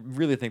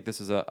really think this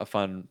is a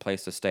fun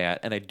place to stay at,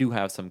 and I do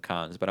have some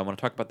cons, but I want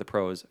to talk about the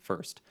pros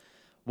first.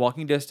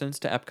 Walking distance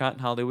to Epcot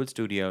and Hollywood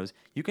Studios.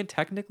 You can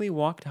technically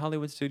walk to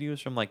Hollywood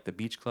Studios from like the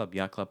Beach Club,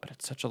 Yacht Club, but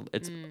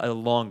it's a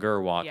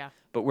longer walk. Yeah.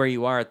 But where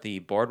you are at the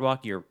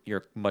boardwalk, you're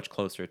much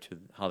closer to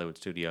Hollywood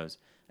Studios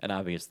and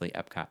obviously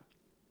Epcot.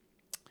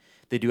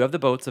 They do have the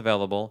boats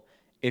available.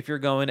 If you're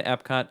going to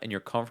Epcot and you're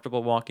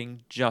comfortable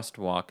walking, just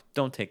walk.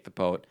 Don't take the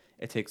boat.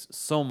 It takes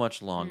so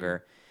much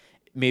longer.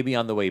 Maybe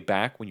on the way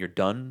back when you're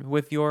done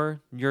with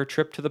your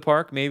trip to the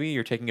park, maybe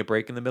you're taking a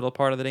break in the middle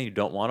part of the day and you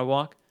don't want to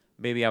walk.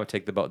 Maybe I would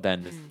take the boat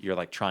then if you're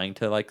like trying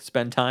to like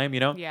spend time,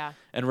 Yeah.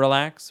 and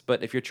relax.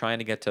 But if you're trying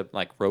to get to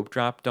like rope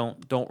drop,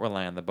 don't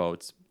rely on the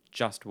boats.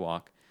 Just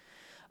walk.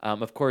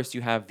 Of course,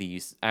 you have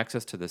the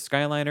access to the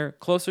Skyliner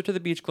closer to the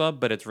Beach Club,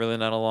 but it's really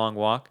not a long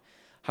walk.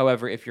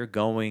 However, if you're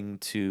going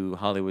to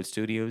Hollywood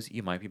Studios,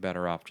 you might be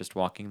better off just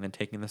walking than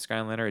taking the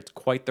Skyliner. It's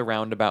quite the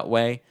roundabout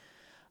way.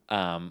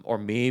 Or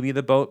maybe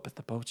the boat, but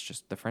the boat's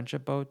just the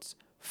friendship boats.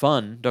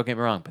 Fun, don't get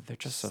me wrong, but they're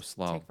just so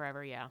slow Take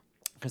forever, yeah.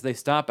 because they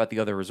stop at the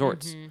other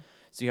resorts.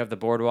 So you have the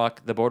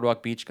boardwalk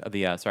beach,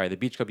 the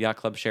Beach Club Yacht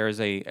Club shares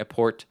a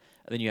port,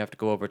 and then you have to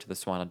go over to the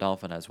Swan and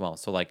Dolphin as well.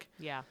 So like,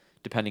 Yeah.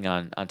 depending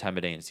on time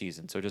of day and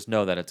season. So just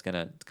know that it's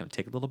gonna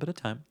take a little bit of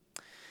time.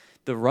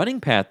 The running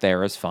path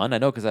there is fun. I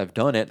know because I've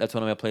done it. That's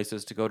one of my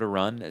places to go to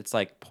run. It's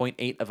like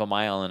 0.8 of a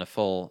mile in a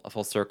full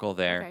circle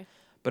there. Okay.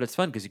 But it's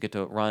fun because you get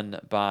to run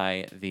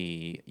by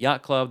the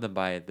Yacht Club, then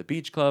by the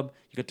Beach Club.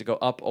 You get to go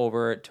up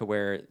over to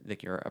where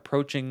like you're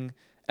approaching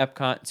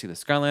Epcot, see the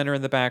Skyliner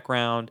in the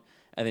background,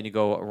 and then you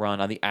go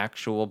run on the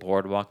actual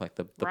boardwalk, like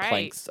the Right.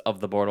 planks of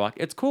the boardwalk.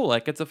 It's cool.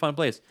 Like it's a fun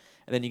place.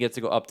 And then you get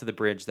to go up to the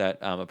bridge that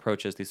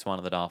approaches the Swan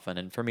and the Dolphin.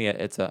 And for me,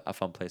 it's a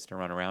fun place to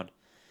run around.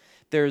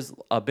 There's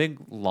a big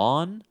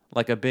lawn,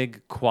 like a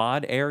big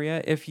quad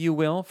area, if you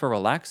will, for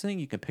relaxing.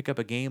 You can pick up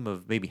a game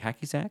of maybe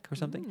hacky sack or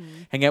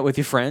something, hang out with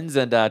your friends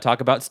and talk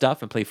about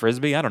stuff and play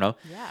frisbee. I don't know.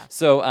 Yeah.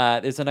 So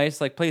it's a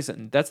nice like place,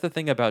 and that's the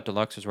thing about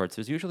deluxe resorts.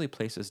 There's usually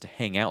places to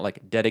hang out,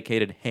 like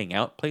dedicated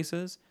hangout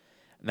places,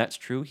 and that's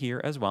true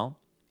here as well.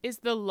 Is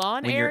the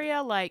lawn When you're-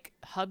 area like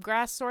hub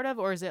grass sort of,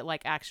 or is it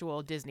like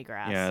actual Disney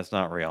grass? Yeah, it's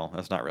not real.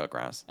 That's not real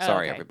grass. Oh,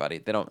 Sorry, okay. everybody.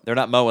 They're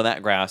not mowing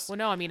that grass. Well,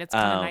 no, I mean it's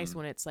kind of nice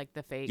when it's like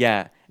the fake.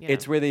 Yeah, you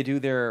it's know. where they do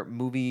their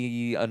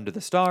movie Under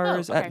the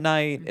Stars okay. at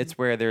night. It's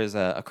where there's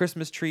a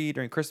Christmas tree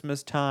during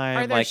Christmas time.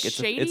 Are there like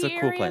shady it's a cool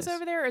areas place.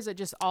 over there, or is it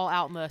just all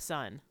out in the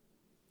sun?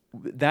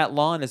 That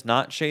lawn is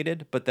not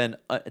shaded, but then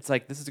it's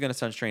like this is gonna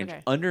sound strange.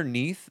 Okay.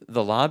 Underneath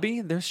the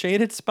lobby, there's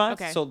shaded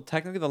spots. Okay. So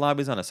technically, the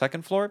lobby's on a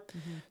second floor.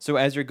 So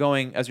as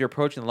you're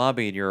approaching the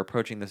lobby and you're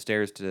approaching the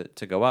stairs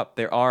to go up,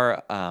 there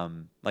are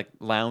like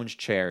lounge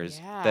chairs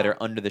that Yeah. are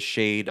under the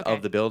shade Okay.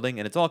 of the building,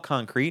 and it's all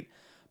concrete.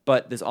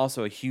 But there's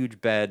also a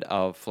huge bed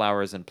of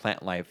flowers and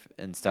plant life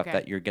and stuff Okay.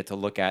 that you get to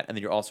look at, and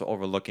then you're also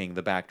overlooking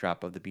the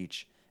backdrop of the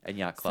beach and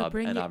yacht club, So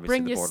bring and your, obviously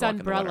bring the your boardwalk and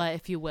the water. sunbrella,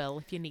 if you will,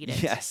 if you need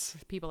it. Yes.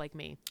 For people like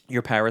me.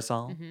 Your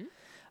parasol.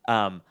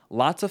 Mm-hmm.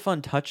 Lots of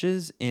fun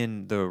touches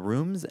in the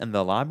rooms and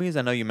the lobbies.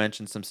 I know you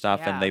mentioned some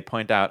stuff, Yeah. and they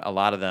point out a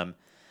lot of them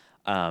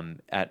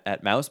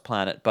at Mouse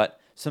Planet. But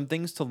some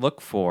things to look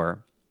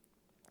for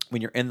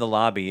when you're in the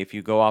lobby. If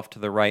you go off to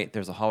the right,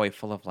 there's a hallway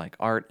full of like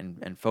art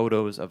and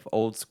photos of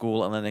old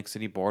school Atlantic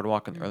City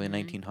boardwalk in the early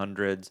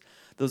 1900s.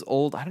 Those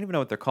old, I don't even know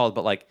what they're called,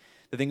 but like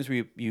the things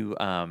where you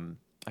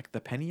like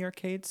the penny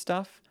arcade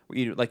stuff where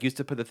you like used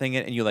to put the thing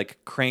in and you like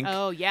crank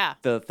Oh yeah.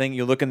 the thing.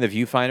 You look in the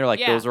viewfinder, like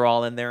Yeah. those are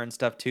all in there and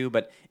stuff too.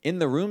 But in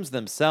the rooms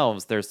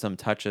themselves, there's some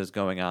touches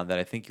going on that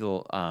I think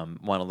you'll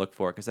want to look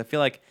for because I feel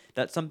like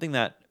that's something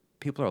that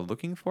people are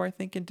looking for. I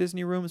think in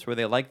Disney rooms where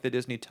they like the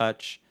Disney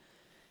touch.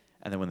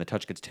 And then when the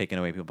touch gets taken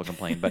away, people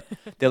complain. But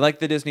they like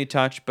the Disney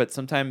touch, but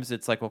sometimes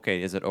it's like,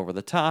 okay, is it over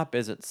the top?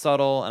 Is it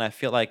subtle? And I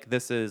feel like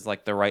this is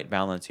like the right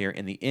balance here.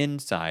 In the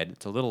inside,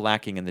 it's a little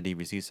lacking in the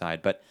DVC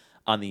side, but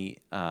on the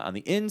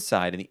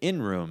inside, in the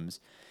in rooms,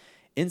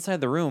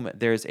 inside the room,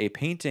 there's a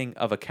painting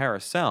of a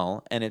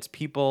carousel, and it's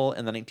people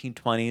in the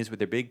 1920s with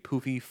their big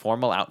poofy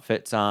formal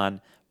outfits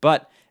on.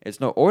 But it's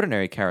no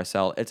ordinary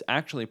carousel. It's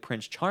actually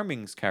Prince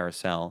Charming's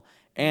carousel.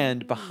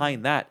 And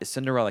behind that is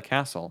Cinderella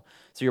Castle.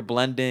 So you're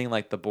blending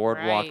like the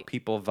boardwalk Right.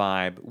 people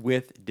vibe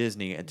with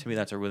Disney. And to me,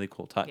 that's a really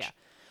cool touch. Yeah.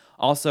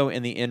 Also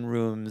in the in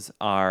rooms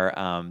are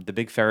the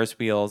big Ferris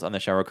wheels on the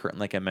shower curtain,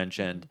 like I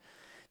mentioned.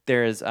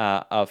 There's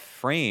a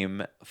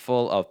frame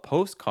full of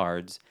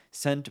postcards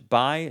sent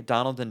by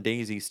Donald and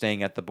Daisy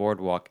staying at the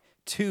boardwalk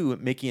to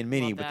Mickey and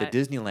Minnie Love with that. the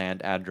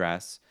Disneyland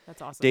address.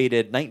 That's awesome.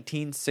 Dated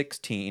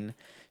 1916.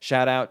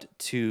 Shout out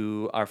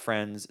to our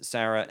friends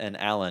Sarah and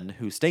Alan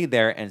who stayed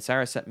there, and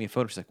Sarah sent me a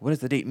photo. She's like, "What does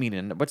the date mean?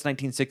 And what's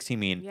 1916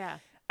 mean?" Yeah.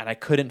 And I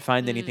couldn't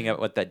find anything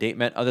about what that date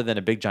meant other than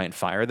a big giant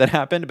fire that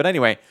happened. But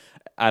anyway,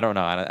 I don't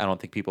know. I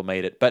don't think people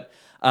made it. But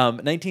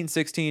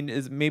 1916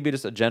 is maybe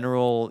just a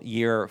general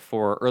year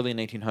for early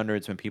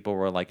 1900s when people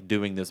were like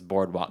doing this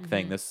boardwalk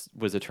thing. This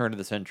was a turn of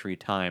the century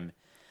time.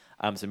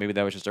 So maybe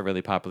that was just a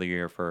really popular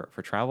year for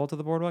travel to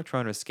the boardwalk,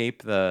 trying to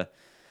escape the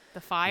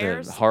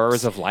fires. the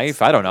horrors of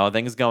life. I don't know,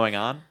 things going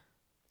on.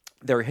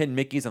 There are hidden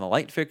Mickeys and the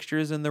light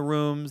fixtures in the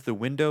rooms. The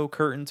window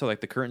curtains, so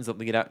like the curtains that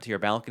lead out to your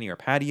balcony or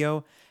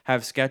patio,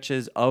 have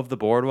sketches of the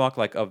boardwalk,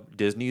 like of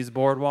Disney's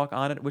boardwalk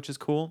on it, which is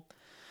cool.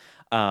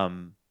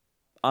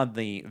 On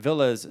the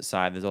villas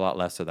side, there's a lot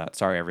less of that.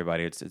 Sorry,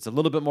 everybody. It's a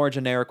little bit more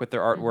generic with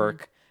their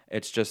artwork.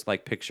 It's just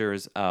like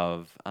pictures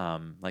of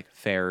like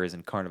fairs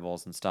and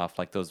carnivals and stuff,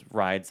 like those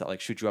rides that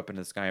like shoot you up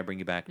into the sky and bring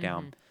you back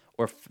down,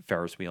 or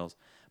Ferris wheels.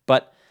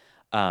 But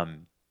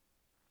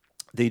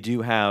they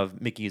do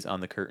have Mickey's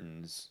on the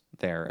curtains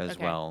there as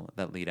Okay. well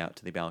that lead out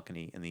to the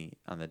balcony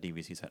on the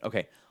DVC side.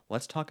 Okay,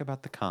 let's talk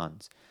about the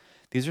cons.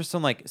 These are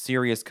some like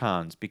serious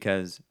cons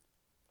because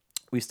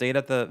we stayed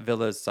at the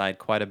villas side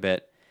quite a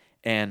bit,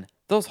 and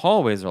those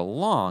hallways are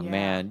long, Yeah.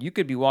 man. You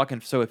could be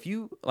walking. So if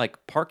you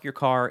like park your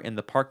car in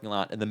the parking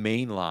lot, in the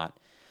main lot,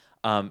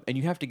 and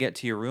you have to get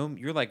to your room,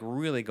 you're like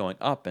really going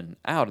up and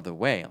out of the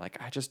way. Like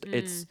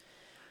it's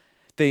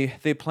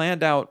they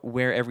planned out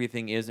where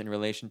everything is in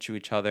relation to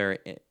each other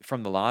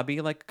from the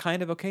lobby, like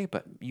kind of okay,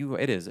 but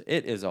it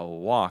is a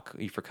walk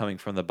if you're coming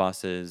from the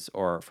buses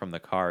or from the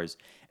cars.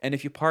 And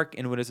if you park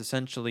in what is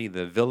essentially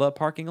the villa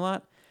parking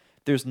lot,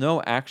 there's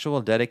no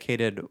actual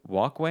dedicated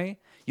walkway.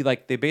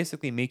 They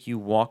basically make you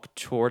walk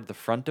toward the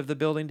front of the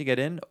building to get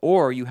in,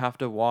 or you have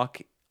to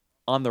walk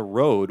on the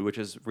road, which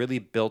is really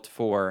built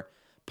for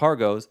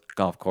Pargos,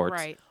 golf courts,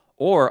 Right.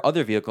 or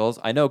other vehicles.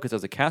 I know because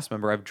as a cast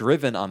member, I've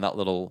driven on that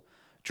little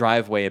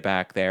driveway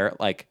back there,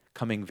 like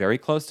coming very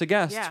close to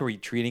guests Yeah. who are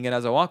treating it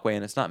as a walkway,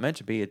 and it's not meant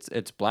to be. It's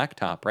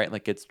blacktop, right?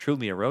 Like it's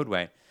truly a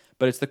roadway,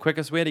 but it's the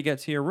quickest way to get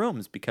to your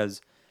rooms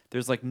because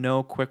there's like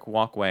no quick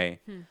walkway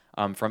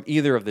from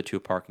either of the two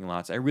parking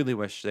lots. I really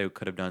wish they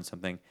could have done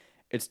something.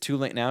 It's too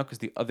late now because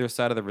the other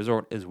side of the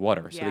resort is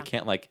water, so Yeah. they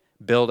can't like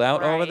build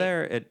out over Right.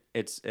 there. It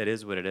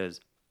is what it is.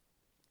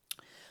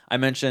 I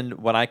mentioned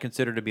what I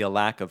consider to be a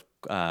lack of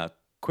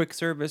quick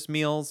service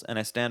meals, and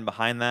I stand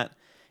behind that.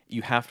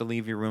 You have to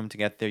leave your room to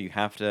get there. You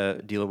have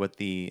to deal with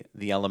the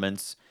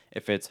elements.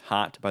 If it's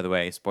hot, by the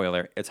way,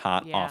 spoiler, it's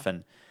hot Yeah.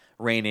 often,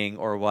 raining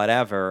or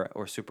whatever,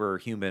 or super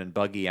humid and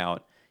buggy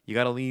out. You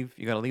gotta leave.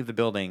 You gotta leave the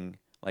building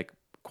like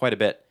quite a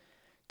bit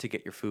to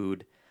get your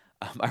food.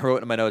 I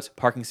wrote in my notes,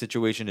 parking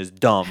situation is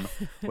dumb,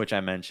 which I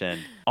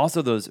mentioned.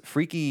 Also, those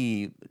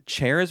freaky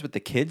chairs with the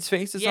kids'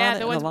 faces Yeah, on it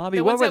the in ones, the lobby.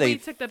 the What ones were that they we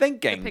took the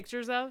thinking?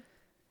 pictures of.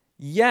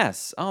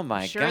 Yes. Oh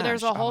my Sure, gosh.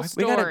 there's a whole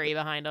we gotta- story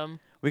behind them.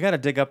 We got to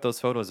dig up those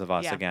photos of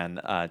us Yeah. again,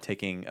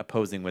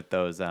 posing with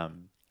those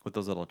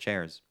little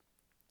chairs.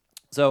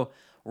 So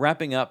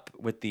wrapping up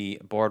with the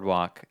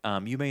boardwalk,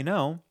 you may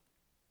know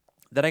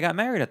that I got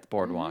married at the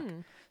boardwalk.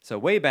 So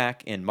way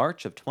back in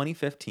March of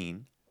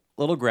 2015,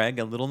 little Greg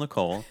and little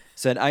Nicole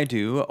said I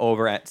do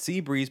over at Sea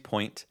Breeze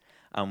Point,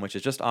 which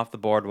is just off the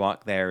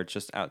boardwalk there. It's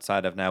just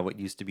outside of now what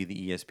used to be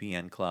the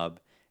ESPN Club.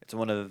 It's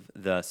one of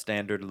the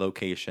standard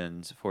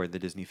locations for the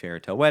Disney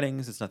Fairy Tale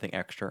weddings. It's nothing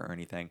extra or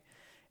anything.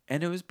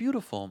 And it was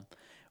beautiful.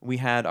 We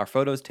had our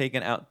photos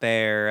taken out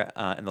there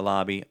in the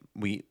lobby.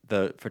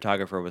 The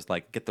photographer was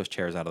like, "Get those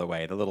chairs out of the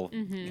way." The little,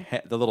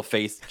 the little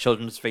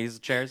children's face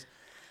chairs.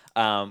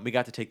 We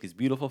got to take these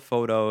beautiful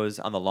photos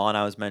on the lawn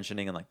I was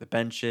mentioning, and like the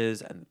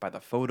benches and by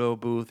the photo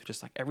booth.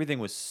 Just like everything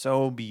was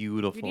so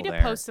beautiful. We need to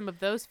there. post some of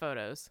those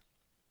photos.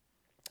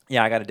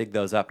 Yeah, I got to dig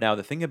those up. Now,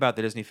 the thing about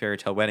the Disney Fairy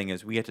Tale wedding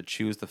is we had to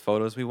choose the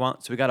photos we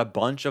want. So we got a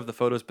bunch of the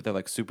photos, but they're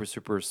like super,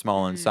 super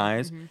small in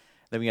size.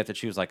 Then we have to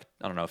choose like,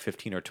 I don't know,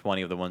 15 or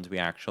 20 of the ones we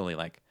actually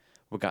like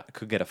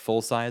could get a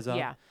full size of.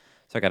 Yeah.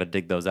 So I got to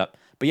dig those up.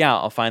 But yeah,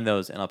 I'll find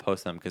those and I'll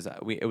post them because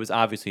it was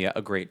obviously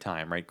a great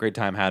time, right? Great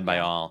time had by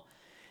all.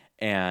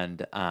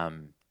 And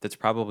that's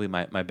probably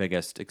my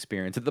biggest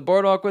experience at the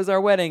boardwalk was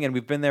our wedding. And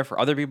we've been there for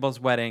other people's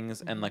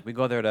weddings. And like we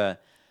go there to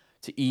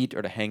eat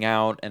or to hang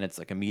out. And it's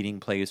like a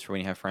meeting place for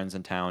when you have friends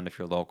in town if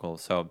you're local.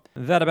 So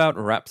that about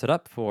wraps it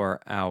up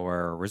for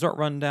our resort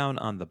rundown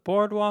on the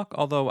boardwalk.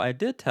 Although I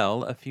did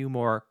tell a few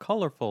more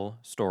colorful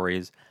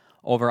stories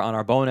over on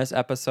our bonus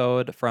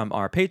episode from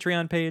our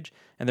Patreon page.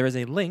 And there is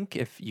a link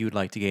if you'd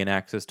like to gain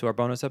access to our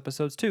bonus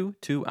episodes too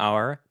to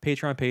our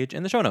Patreon page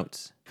in the show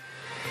notes.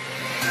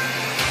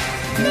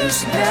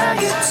 News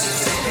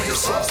nuggets.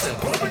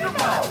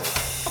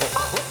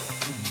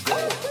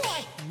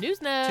 News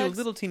Two nugs.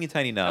 little teeny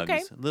tiny nugs.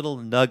 Okay.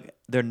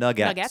 They're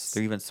nuggets. Nuggets.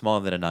 They're even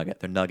smaller than a nugget.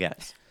 They're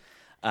nuggets.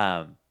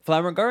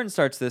 Flower and Garden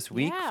starts this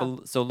week. Yeah.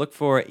 So look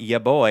for Ya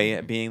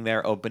Boy being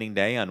there opening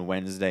day on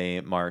Wednesday,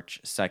 March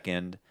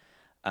 2nd.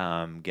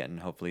 Getting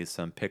hopefully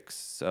some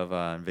pics of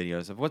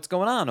videos of what's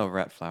going on over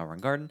at Flower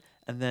and Garden.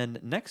 And then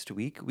next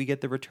week, we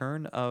get the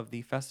return of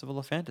the Festival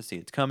of Fantasy.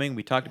 It's coming.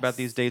 We talked about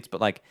these dates, but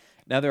like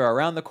now they're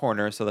around the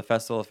corner. So the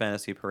Festival of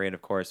Fantasy Parade,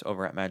 of course,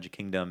 over at Magic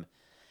Kingdom,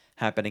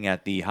 happening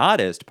at the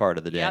hottest part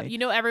of the day. Yep. You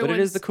know but it everyone's-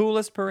 is the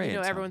coolest parade. You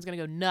know so- everyone's going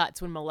to go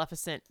nuts when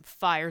Maleficent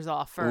fires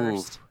off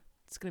first.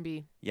 It's going to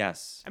be...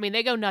 Yes. I mean,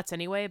 they go nuts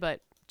anyway,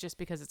 but just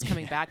because it's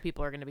coming back,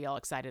 people are going to be all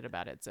excited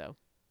about it. So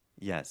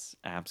Yes,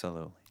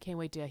 absolutely. can't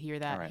wait to hear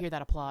that. All right. Hear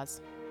that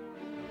applause.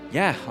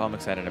 Yeah, I'm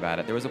excited about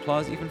it. There was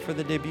applause even for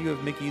the debut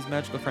of Mickey's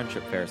Magical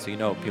Friendship Fair, so you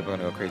know people are going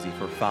to go crazy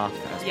for Foth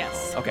as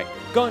Yes. well. Okay,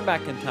 going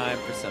back in time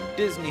for some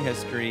Disney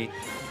history,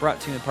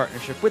 brought to you in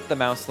partnership with the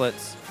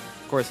Mouselets.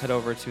 Of course, head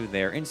over to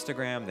their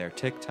Instagram, their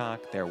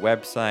TikTok, their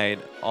website.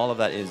 All of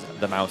that is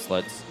the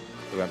Mouselets.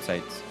 The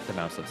website's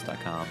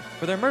themouselets.com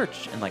for their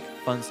merch and like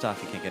fun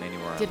stuff you can't get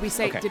anywhere else. Did we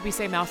say Okay.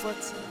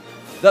 Mouselets?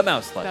 The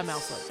Mouselets? The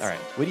Mouselets. All right,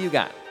 what do you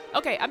got?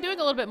 Okay, I'm doing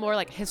a little bit more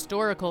like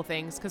historical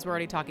things because we're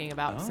already talking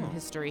about some Oh.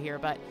 history here.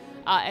 But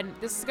and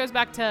this goes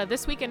back to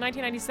this week in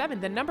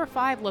 1997. The number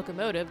 5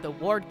 locomotive, the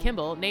Ward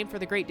Kimball, named for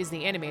the great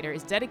Disney animator,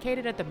 is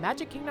dedicated at the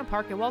Magic Kingdom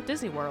Park at Walt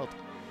Disney World.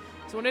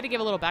 So I wanted to give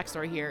a little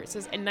backstory here. It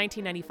says in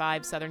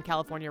 1995, Southern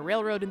California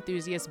railroad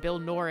enthusiast Bill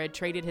Norrid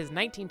traded his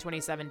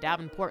 1927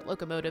 Davenport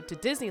locomotive to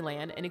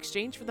Disneyland in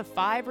exchange for the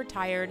 5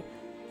 retired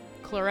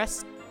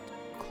Claristory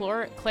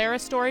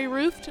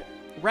roofed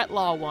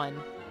Retlaw 1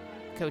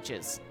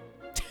 coaches.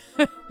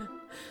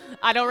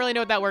 I don't really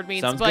know what that word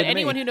means, Sounds but good to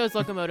anyone me. who knows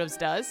locomotives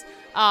does.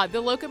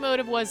 The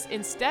locomotive was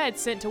instead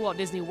sent to Walt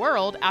Disney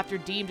World after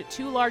deemed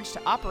too large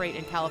to operate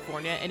in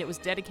California, and it was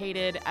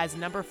dedicated as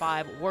number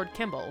 5 Ward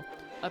Kimball.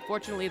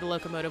 Unfortunately, the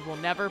locomotive will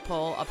never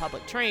pull a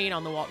public train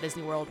on the Walt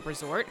Disney World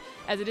Resort,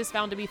 as it is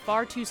found to be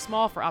far too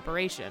small for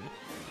operation.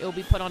 It will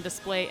be put on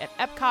display at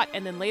Epcot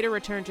and then later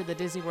returned to the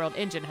Disney World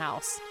Engine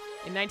House.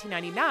 In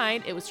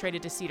 1999, it was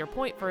traded to Cedar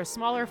Point for a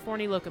smaller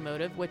Forney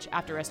locomotive, which,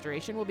 after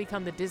restoration, will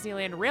become the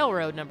Disneyland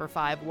Railroad number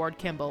 5 Ward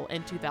Kimball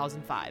in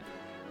 2005.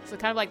 So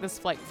kind of like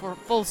this like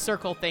full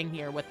circle thing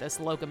here with this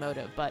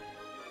locomotive, but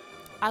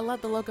I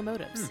love the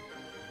locomotives.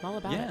 I'm all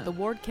about Yeah. it. The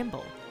Ward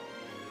Kimball.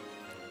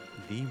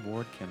 The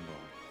Ward Kimball.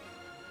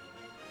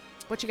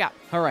 What you got?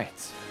 All right.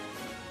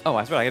 Oh,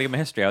 that's right. I got to give my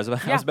history. I was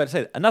about to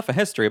say enough of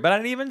history, but I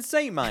didn't even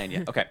say mine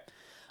yet. Okay.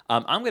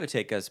 I'm going to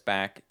take us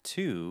back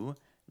to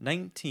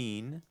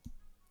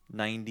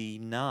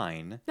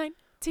 1999 when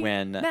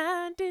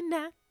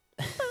 1999.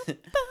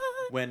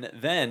 when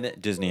then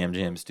Disney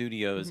MGM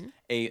Studios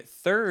a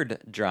third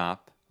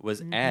drop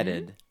was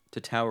added to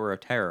Tower of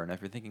Terror. And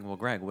if you're thinking, well,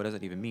 Greg, what does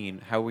that even mean?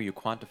 How were you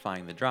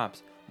quantifying the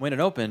drops? When it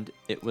opened,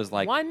 it was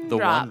like One the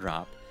drop. one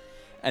drop.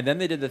 And then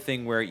they did the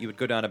thing where you would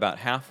go down about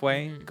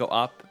halfway, go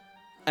up,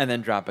 and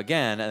then drop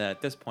again. And then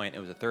at this point, it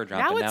was a third drop.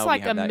 Now and it's now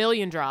like we have a that.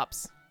 million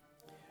drops.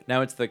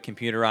 Now it's the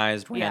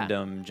computerized, Yeah.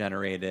 random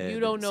generated You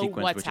don't know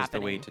sequence, what's which is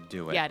the way happening. to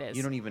do it. Yeah, it is.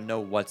 You don't even know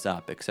what's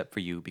up except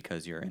for you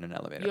because you're in an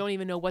elevator. You don't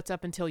even know what's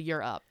up until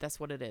you're up. That's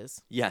what it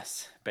is.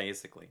 Yes,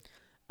 basically.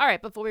 All right,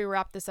 before we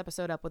wrap this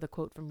episode up with a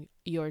quote from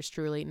yours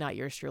truly, not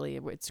yours truly,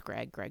 it's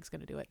Greg. Greg's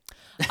going to do it.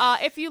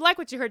 If you like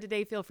what you heard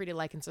today, feel free to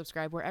like and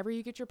subscribe wherever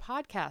you get your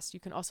podcasts. You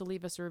can also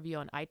leave us a review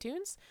on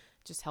iTunes.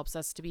 Just helps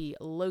us to be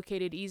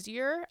located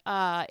easier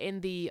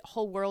in the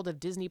whole world of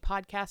Disney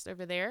podcast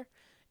over there.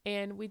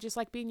 And we just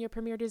like being your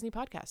premier Disney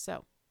podcast.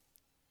 So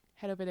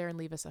head over there and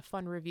leave us a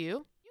fun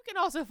review. You can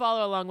also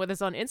follow along with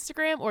us on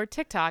Instagram or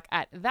TikTok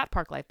at That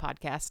Park Life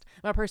Podcast.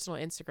 My personal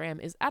Instagram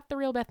is at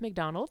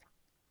 @TheRealBethMcDonald.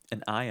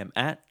 And I am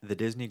at the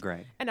Disney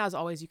Greg. And as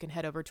always, you can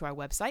head over to our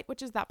website,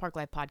 which is That Park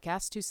Life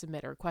Podcast, to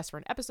submit a request for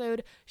an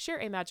episode, share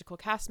a magical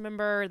cast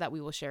member that we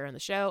will share in the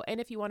show,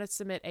 and if you want to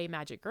submit a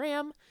Magic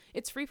Gram,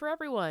 it's free for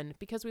everyone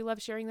because we love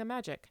sharing the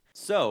magic.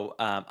 So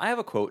I have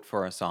a quote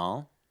for us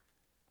all.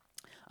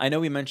 I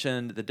know we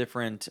mentioned the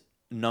different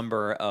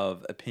number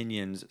of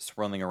opinions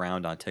swirling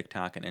around on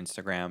TikTok and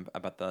Instagram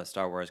about the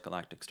Star Wars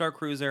Galactic Star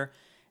Cruiser.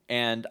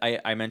 And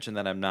I mentioned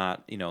that I'm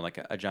not, like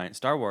a giant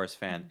Star Wars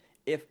fan.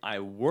 if I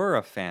were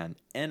a fan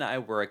and I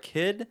were a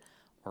kid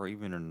or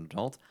even an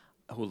adult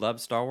who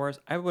loves Star Wars,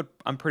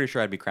 I'm pretty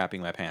sure I'd be crapping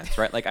my pants,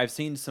 right? Like, I've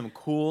seen some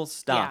cool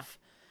stuff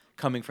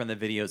coming from the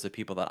videos of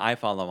people that I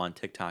follow on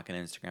TikTok and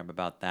Instagram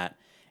about that.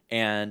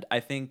 And I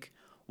think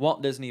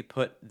Walt Disney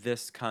put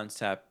this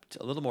concept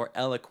a little more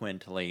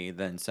eloquently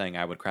than saying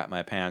I would crap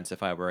my pants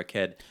if I were a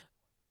kid.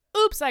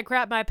 Oops, I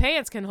crap my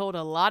pants can hold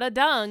a lot of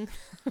dung.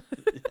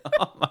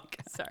 Oh my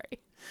God. Sorry.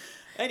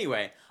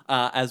 Anyway,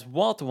 as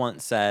Walt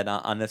once said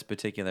on this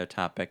particular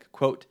topic,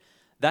 quote,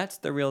 "That's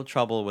the real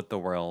trouble with the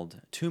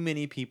world. Too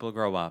many people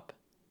grow up,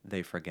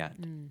 they forget."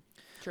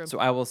 True. So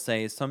I will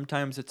say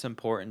sometimes it's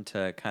important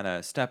to kind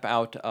of step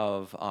out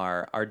of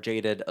our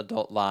jaded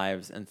adult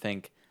lives and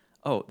think,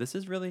 oh, this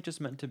is really just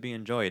meant to be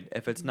enjoyed.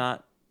 If it's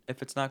not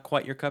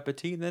quite your cup of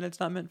tea, then it's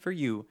not meant for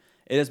you.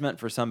 It is meant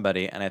for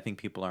somebody, and I think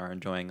people are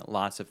enjoying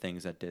lots of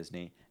things at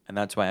Disney, and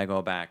that's why I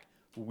go back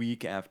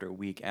week after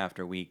week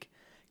after week,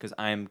 because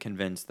I'm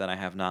convinced that I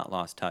have not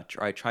lost touch,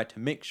 or I try to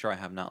make sure I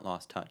have not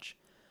lost touch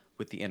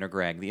with the inner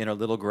Greg, the inner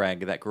little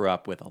Greg that grew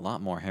up with a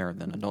lot more hair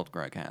than adult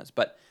Greg has.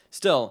 But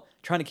still,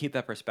 trying to keep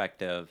that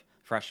perspective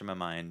fresh in my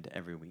mind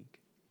every week.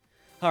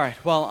 All right,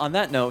 well, on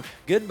that note,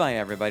 goodbye,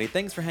 everybody.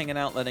 Thanks for hanging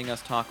out, letting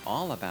us talk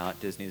all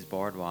about Disney's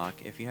Boardwalk.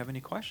 If you have any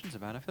questions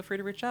about it, feel free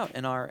to reach out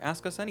in our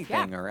Ask Us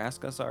Anything or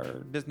ask us our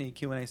Disney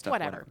Q&A stuff.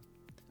 Whatever.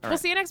 All We'll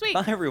see you next week.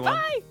 Bye, everyone.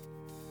 Bye.